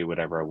I can do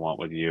whatever I want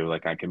with you.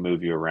 Like I can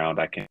move you around.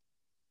 I can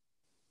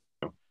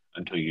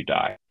until you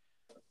die.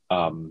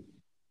 But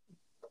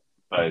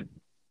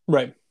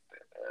right,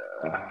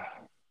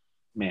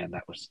 man,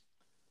 that was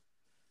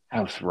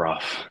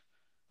rough.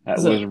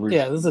 This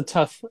is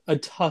a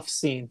tough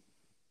scene.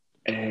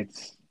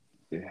 It's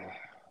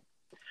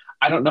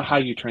I don't know how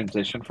you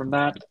transition from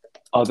that,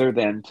 other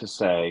than to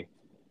say,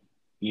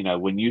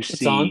 when you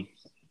see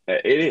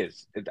it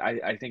is.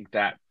 I think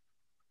that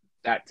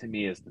to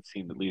me is the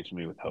scene that leaves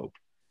me with hope.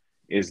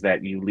 Is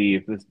that you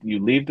leave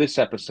this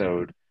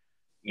episode,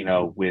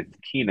 with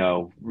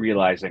Kino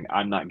realizing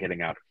I'm not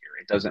getting out of here.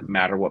 It doesn't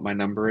matter what my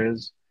number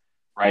is,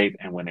 right?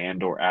 And when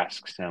Andor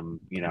asks him,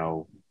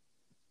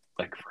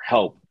 like for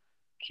help,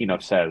 Kino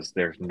says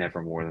there's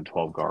never more than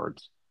 12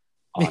 guards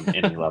on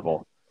any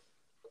level.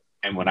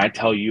 And when I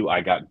tell you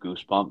I got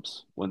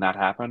goosebumps when that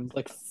happened,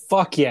 like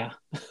fuck yeah.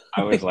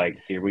 I was like,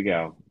 here we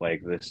go.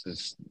 Like this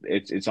is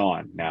it's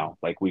on now.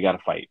 Like we got to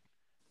fight.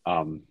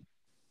 I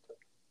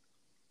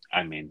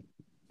mean,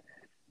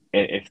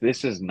 if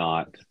this is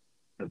not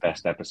the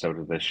best episode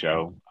of this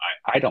show,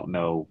 I don't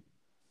know.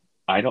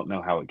 I don't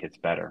know how it gets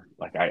better.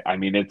 Like I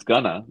mean, it's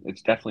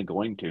definitely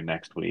going to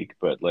next week,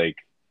 but like,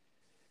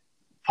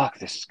 fuck,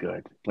 this is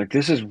good. Like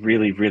this is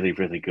really, really,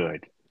 really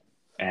good,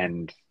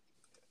 and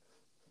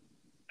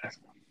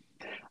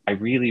I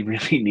really,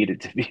 really need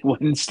it to be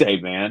Wednesday,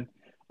 man.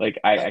 Like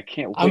I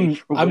can't wait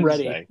for Wednesday. I'm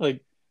ready.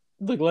 Like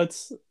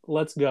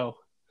let's go.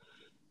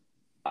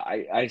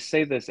 I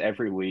say this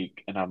every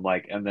week, and I'm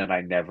like, and then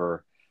I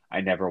never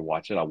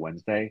watch it on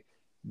Wednesday.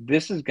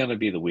 This is going to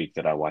be the week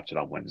that I watch it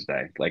on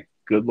Wednesday. Like,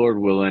 good Lord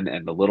willing,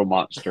 and the little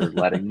monster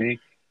letting me.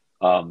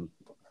 I'm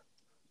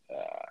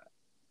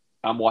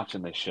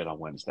watching this shit on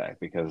Wednesday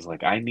because,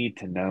 like, I need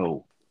to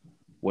know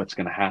what's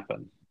going to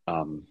happen.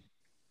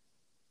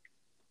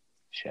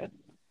 Shit.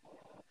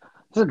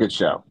 This is a good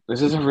show.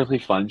 This is a really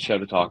fun show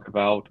to talk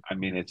about. I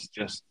mean, it's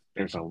just,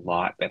 there's a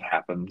lot that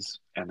happens,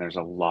 and there's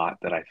a lot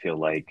that I feel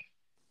like.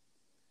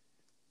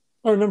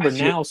 Oh, remember,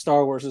 now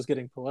Star Wars is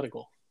getting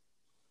political.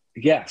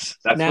 Yes,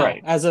 that's now,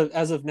 right. As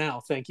of now,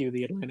 thank you,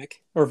 The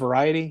Atlantic or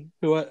Variety.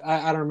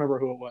 I don't remember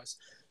who it was,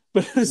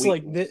 but it's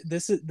like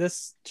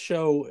this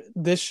show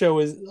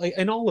is like,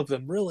 and all of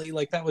them really,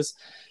 like that was.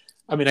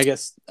 I mean, I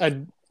guess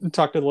I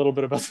talked a little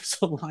bit about this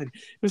online.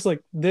 It was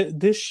like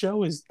this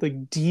show is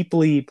like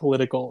deeply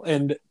political,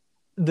 and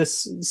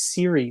this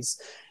series,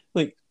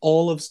 like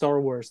all of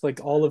Star Wars, like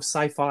all of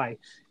sci-fi,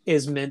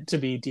 is meant to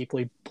be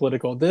deeply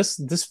political. This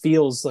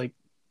feels like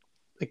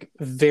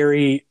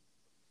very,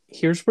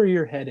 here's where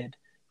you're headed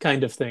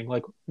kind of thing.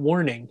 Like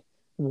warning,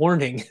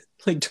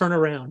 like turn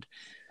around.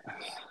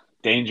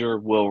 Danger,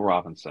 Will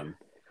Robinson.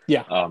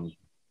 Yeah.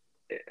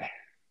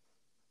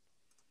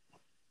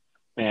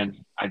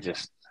 Man,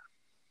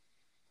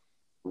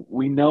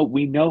 we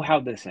know how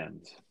this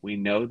ends. We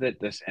know that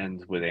this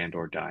ends with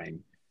Andor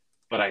dying.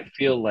 But I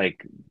feel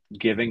like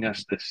giving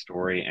us this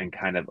story and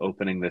kind of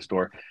opening this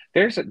door.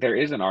 There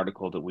is an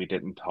article that we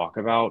didn't talk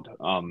about,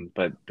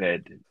 but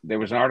that there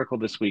was an article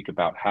this week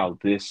about how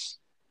this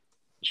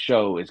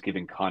show is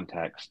giving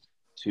context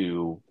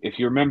to, if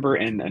you remember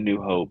in A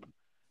New Hope,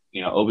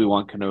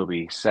 Obi-Wan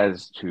Kenobi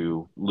says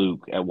to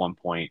Luke at one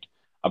point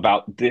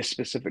about this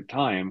specific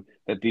time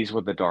that these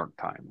were the dark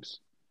times,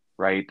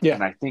 right? Yeah.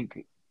 And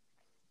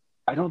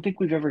I don't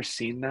think we've ever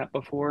seen that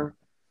before.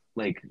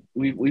 Like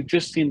we've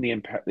just seen the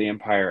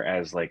Empire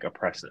as like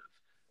oppressive.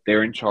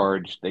 They're in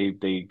charge.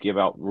 They give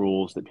out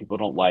rules that people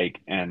don't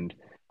like, and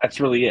that's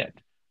really it.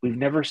 We've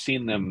never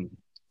seen them.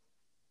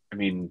 I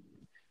mean,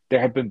 there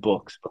have been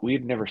books, but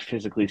we've never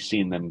physically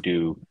seen them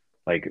do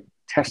like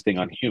testing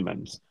on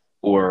humans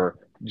or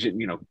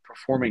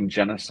performing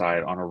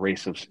genocide on a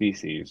race of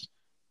species.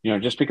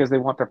 Just because they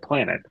want their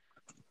planet.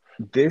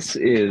 This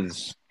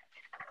is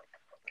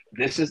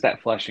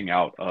that fleshing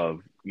out of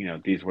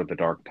these were the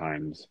dark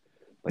times.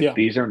 Like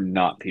these are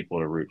not people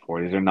to root for.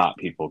 These are not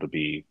people to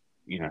be,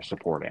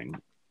 supporting.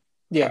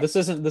 Yeah, this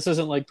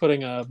isn't like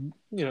putting a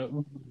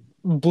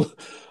blue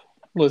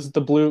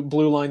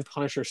line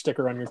Punisher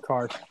sticker on your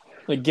car.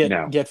 Like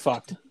get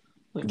fucked.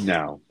 Like,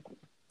 no.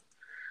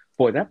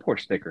 Boy, that poor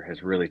sticker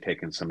has really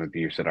taken some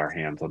abuse at our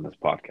hands on this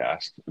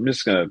podcast.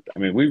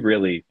 We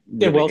really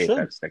hate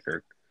that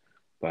sticker.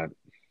 But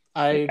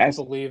I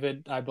believe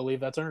it. I believe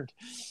that's earned.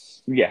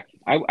 Yeah,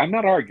 I'm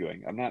not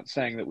arguing. I'm not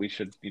saying that we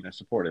should,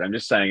 support it. I'm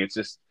just saying it's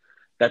just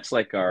that's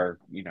like our,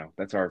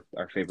 that's our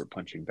favorite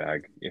punching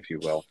bag, if you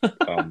will.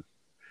 Um,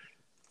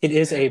 It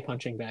is a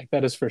punching bag,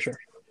 that is for sure.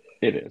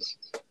 it is.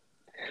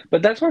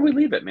 But that's where we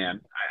leave it,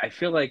 man. I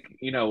feel like,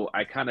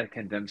 I kind of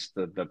condensed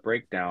the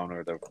breakdown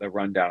or the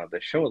rundown of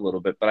the show a little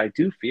bit, but I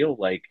do feel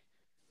like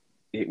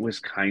it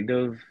was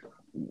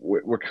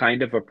we're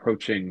kind of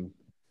approaching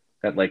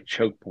that like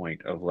choke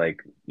point of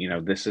like,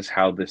 this is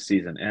how this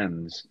season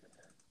ends.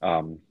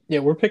 Yeah,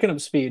 we're picking up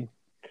speed.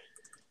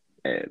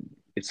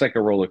 It's like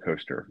a roller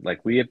coaster.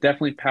 Like we have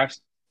definitely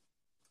passed,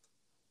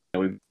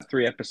 we've got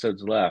 3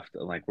 episodes left,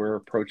 and like we're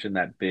approaching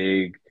that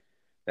big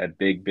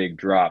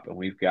drop, and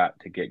we've got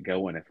to get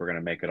going if we're going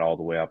to make it all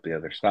the way up the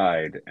other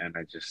side. And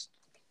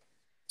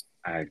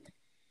I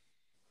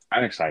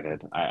I'm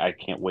excited. I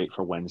can't wait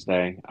for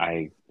Wednesday.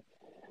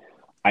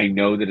 I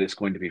know that it's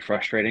going to be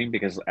frustrating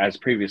because, as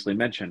previously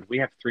mentioned, we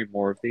have 3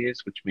 more of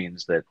these, which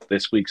means that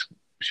this week's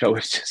show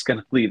is just going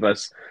to leave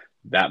us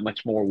that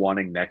much more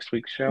wanting next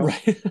week's show.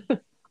 Right.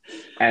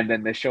 And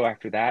then the show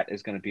after that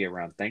is going to be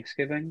around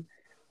Thanksgiving,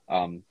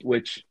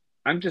 which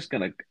I'm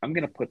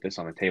gonna put this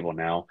on the table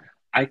now.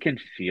 I can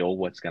feel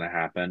what's going to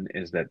happen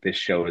is that this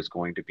show is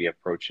going to be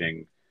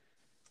approaching.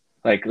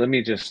 Like,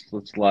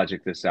 let's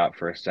logic this out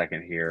for a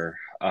second here.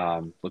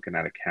 Looking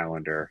at a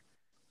calendar.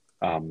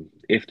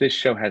 If this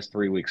show has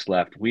 3 weeks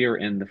left, we are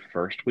in the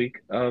first week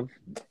of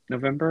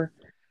November.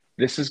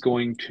 This is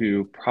going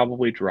to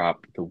probably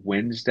drop the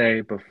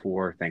Wednesday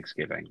before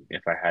Thanksgiving,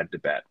 if I had to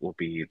bet, will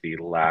be the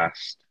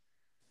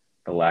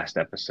last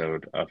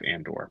episode of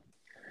Andor,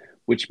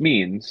 which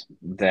means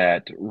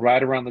that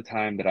right around the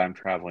time that I'm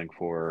traveling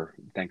for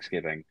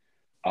Thanksgiving,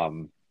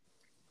 um,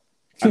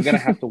 I'm going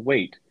to have to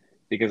wait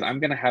because I'm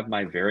going to have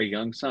my very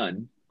young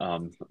son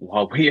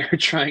while we are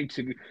trying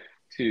to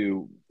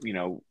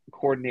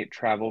coordinate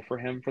travel for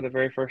him for the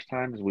very first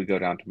time as we go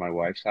down to my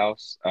wife's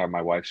house or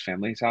my wife's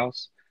family's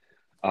house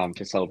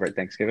to celebrate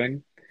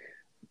Thanksgiving.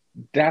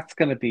 That's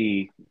going to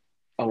be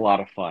a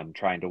lot of fun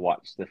trying to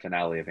watch the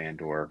finale of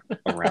Andor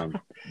around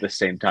the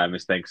same time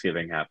as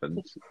Thanksgiving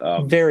happens.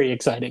 Very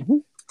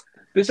exciting.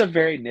 This is a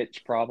very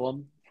niche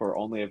problem for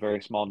only a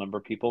very small number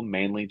of people,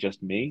 mainly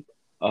just me.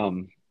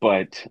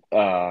 But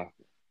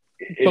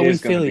it But we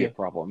is going to feel be a you.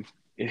 problem.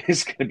 It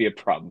is going to be a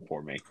problem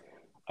for me.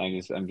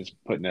 I'm just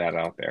putting that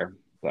out there.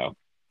 So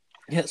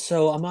Yeah,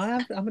 so I'm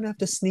gonna have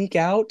to sneak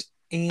out,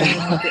 and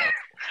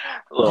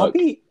look, I'll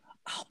be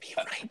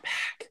right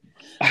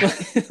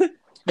back.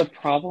 the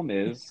problem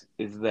is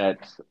that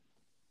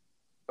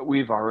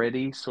we've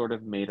already sort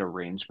of made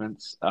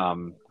arrangements.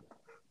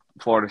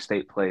 Florida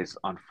State plays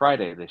on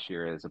Friday this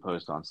year as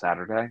opposed to on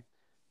Saturday.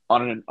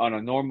 On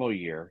a normal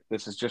year,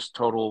 this is just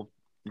total,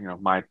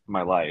 my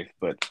life.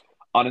 But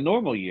on a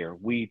normal year,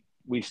 we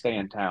stay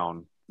in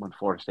town when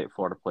Florida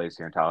plays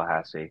here in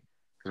Tallahassee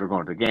because we're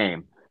going to the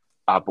game.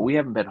 But we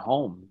haven't been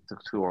home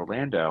to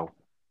Orlando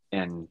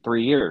in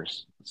 3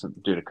 years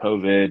due to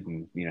COVID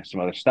and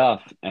some other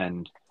stuff.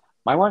 And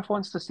my wife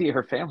wants to see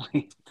her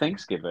family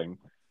Thanksgiving,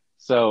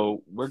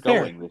 so we're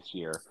Fair. going this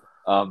year.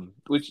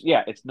 Which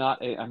yeah, it's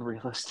not an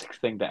unrealistic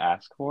thing to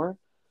ask for.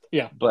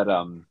 Yeah, But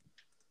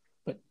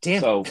but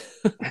damn so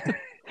it.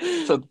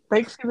 so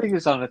Thanksgiving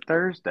is on a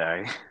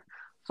Thursday.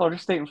 Florida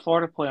State and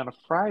Florida play on a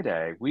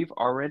Friday. We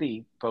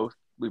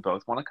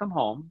both want to come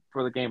home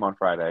for the game on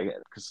Friday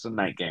because it's a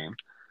night game.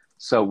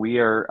 So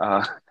we're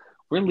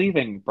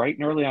leaving bright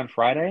and early on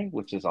Friday,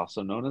 which is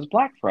also known as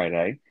Black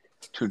Friday,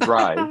 to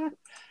drive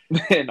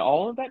in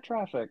all of that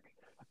traffic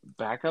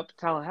back up to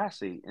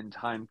Tallahassee in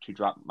time to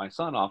drop my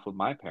son off with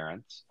my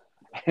parents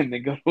and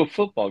then go to a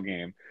football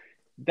game.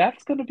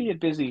 That's going to be a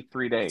busy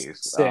 3 days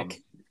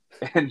Sick.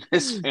 in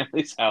this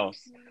family's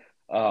house.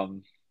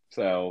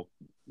 So,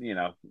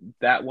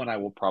 that one I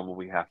will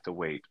probably have to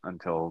wait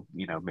until,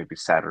 maybe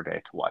Saturday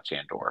to watch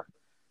Andor.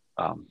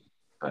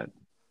 But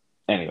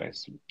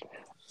anyways,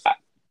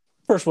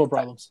 First world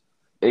problems.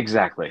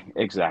 exactly.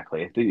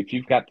 If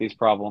you've got these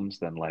problems,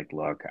 then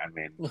look, I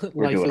mean,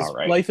 we're doing all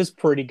right. Life is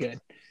pretty good.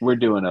 We're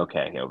doing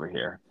okay over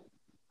here.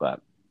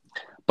 But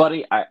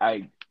buddy,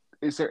 I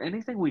is there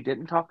anything we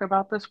didn't talk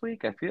about this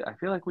week? I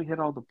feel like we hit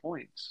all the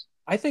points.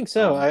 I think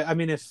so. Um, I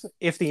mean, if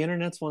the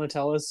internets want to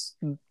tell us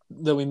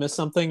that we missed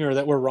something or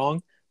that we're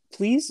wrong,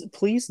 please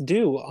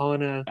do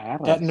on At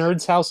at us.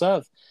 Nerds House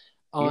of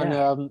on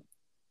Yeah.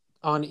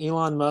 on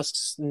Elon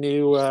Musk's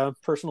new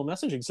personal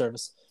messaging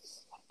service.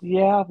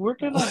 Yeah, we're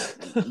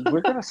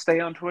gonna stay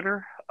on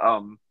Twitter.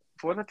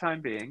 For the time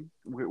being,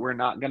 we're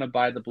not gonna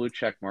buy the blue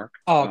check mark.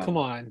 Oh, come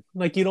on!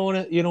 Like you don't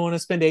want to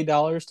spend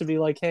 $8 to be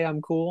like, hey,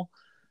 I'm cool.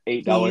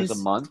 $8 a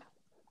Please. month.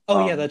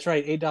 Oh yeah, Um, that's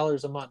right.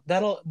 $8 a month.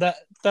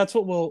 That's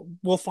what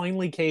we'll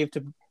finally cave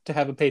to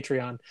have a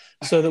Patreon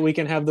so that we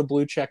can have the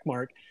blue check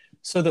mark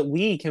so that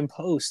we can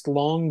post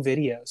long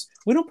videos.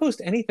 We don't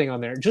post anything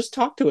on there. Just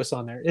talk to us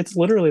on there. It's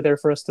literally there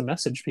for us to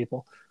message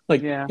people.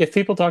 Like Yeah. if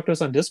people talk to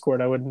us on Discord,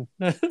 I wouldn't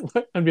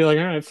I'd be like,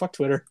 all right, fuck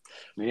Twitter.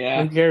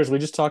 Yeah, Who cares? We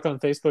just talk on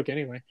Facebook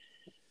anyway.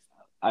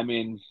 I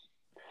mean,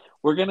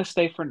 we're gonna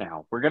stay for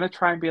now. We're gonna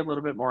try and be a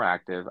little bit more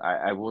active.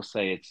 I will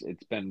say it's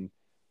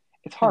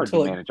hard to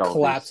Until it manage all of these.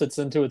 collapses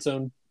into its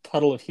own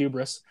puddle of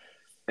hubris.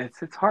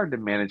 It's hard to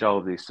manage all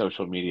of these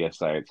social media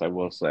sites. I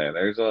will say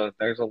there's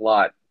a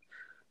lot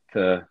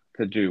to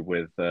do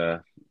with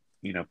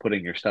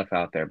putting your stuff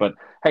out there. But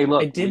hey,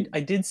 look, I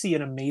did see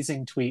an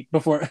amazing tweet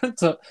before.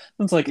 So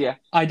it's like, yeah,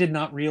 I did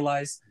not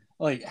realize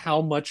like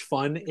how much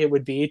fun it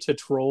would be to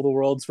troll the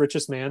world's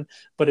richest man,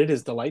 but it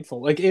is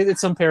delightful. Like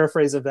it's some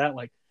paraphrase of that.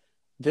 Like,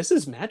 this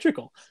is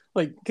magical.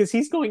 Like, because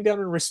he's going down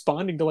and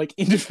responding to like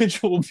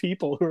individual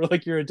people who are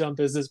like, "You're a dumb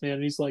businessman,"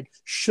 and he's like,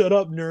 "Shut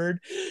up, nerd."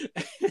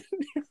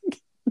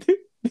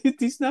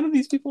 None of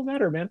these people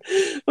matter, man.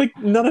 Like,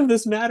 none of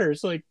this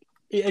matters. Like,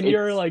 and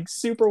you're like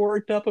super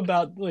worked up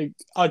about like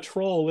a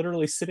troll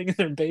literally sitting in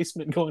their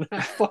basement going,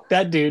 ah, "Fuck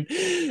that dude."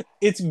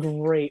 It's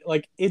great.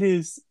 Like, it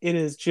is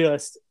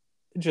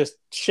just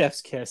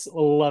chef's kiss.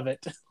 Love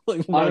it.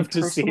 Like, love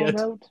to see it.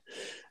 Note,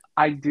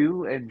 I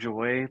do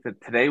enjoy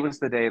that today was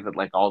the day that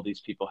like all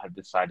these people had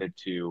decided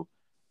to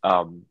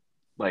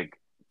like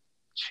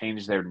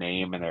change their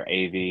name and their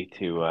AV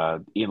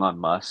to Elon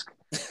Musk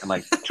and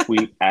like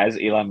tweet as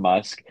Elon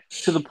Musk,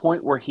 to the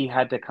point where he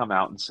had to come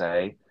out and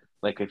say,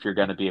 like, if you're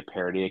going to be a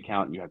parody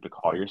account, you have to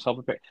call yourself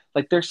a parody.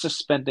 Like, they're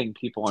suspending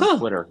people on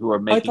Twitter who are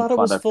making fun of him.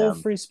 I thought it was full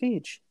free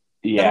speech.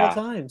 Yeah. At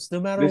all times, no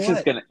matter this what.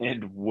 Is going to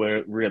end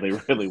really,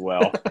 really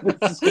well.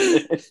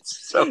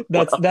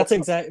 That's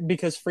exactly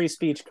because free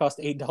speech costs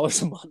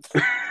 $8 a month.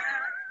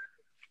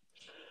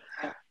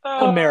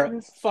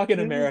 Fucking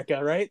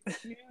America, right?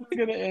 It's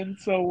going to end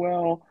so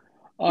well.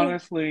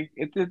 Honestly,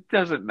 it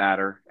doesn't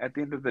matter. At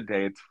the end of the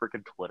day, it's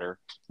freaking Twitter.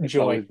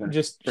 Joy,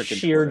 just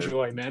sheer Twitter.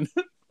 Joy, man.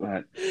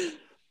 But,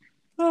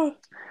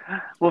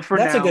 well, for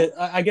that's now, a good.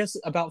 I guess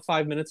about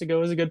 5 minutes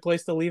ago is a good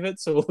place to leave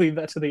it. So we'll leave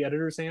that to the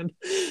editor's hand.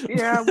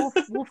 Yeah,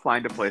 we'll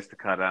find a place to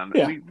cut on.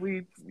 Yeah.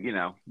 we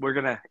we're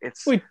gonna.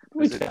 It's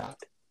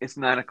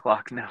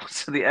 9:00 now,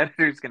 so the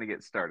editor's gonna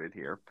get started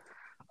here.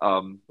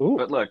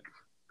 But look,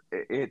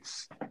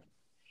 this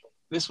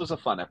was a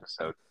fun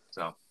episode.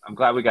 So I'm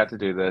glad we got to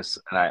do this.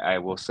 And I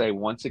will say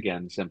once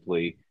again,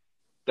 simply,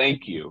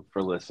 thank you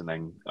for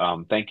listening.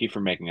 Thank you for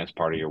making us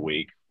part of your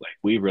week. Like,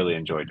 we really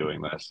enjoy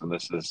doing this. And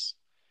it's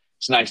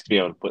nice to be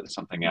able to put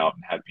something out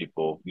and have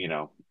people,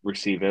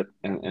 receive it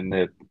in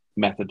the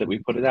method that we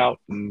put it out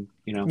and,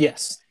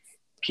 yes,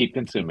 keep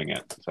consuming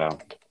it. So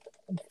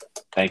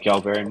thank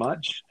y'all very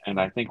much.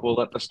 And I think we'll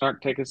let the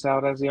Snark take us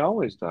out as he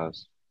always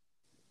does.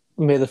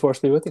 May the force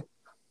be with you.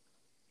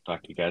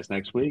 Talk to you guys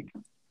next week.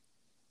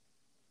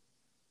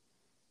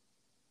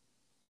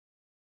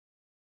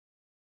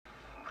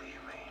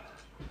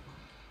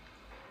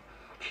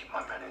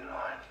 My men in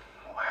line.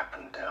 What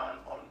happened down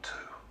on 2?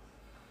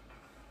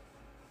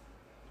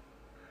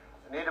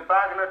 I need a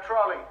bag and a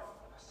trolley.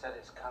 I said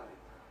it's coming.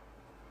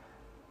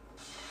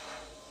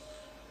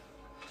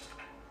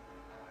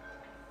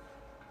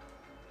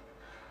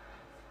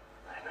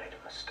 They made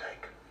a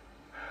mistake.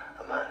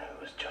 A man who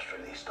was just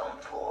released on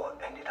 4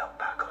 ended up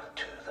back on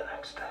 2 the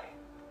next day.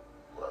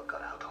 Word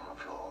got out on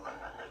the floor and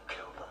then they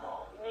killed them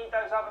all. You need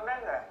those other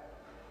men there.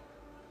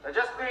 They're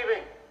just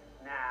leaving.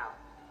 Now.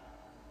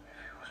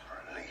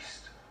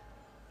 Released.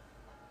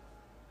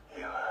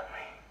 You heard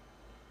me.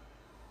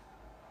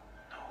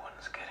 No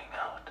one's getting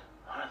out,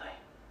 are they?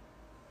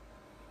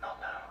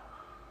 Not now.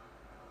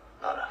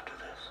 Not after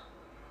this.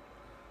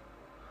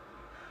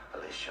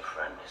 At least your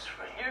friend is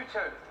free. You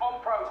two, on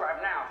program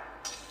now.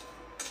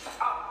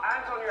 Up,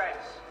 hands on your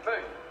heads.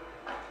 Move.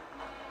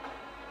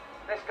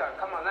 Let's go.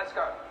 Come on, let's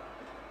go.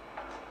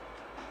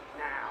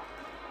 Now.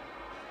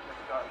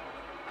 Let's go.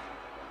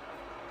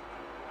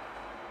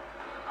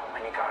 How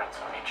many guards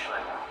on each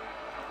level?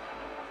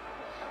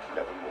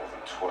 Never more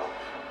than 12.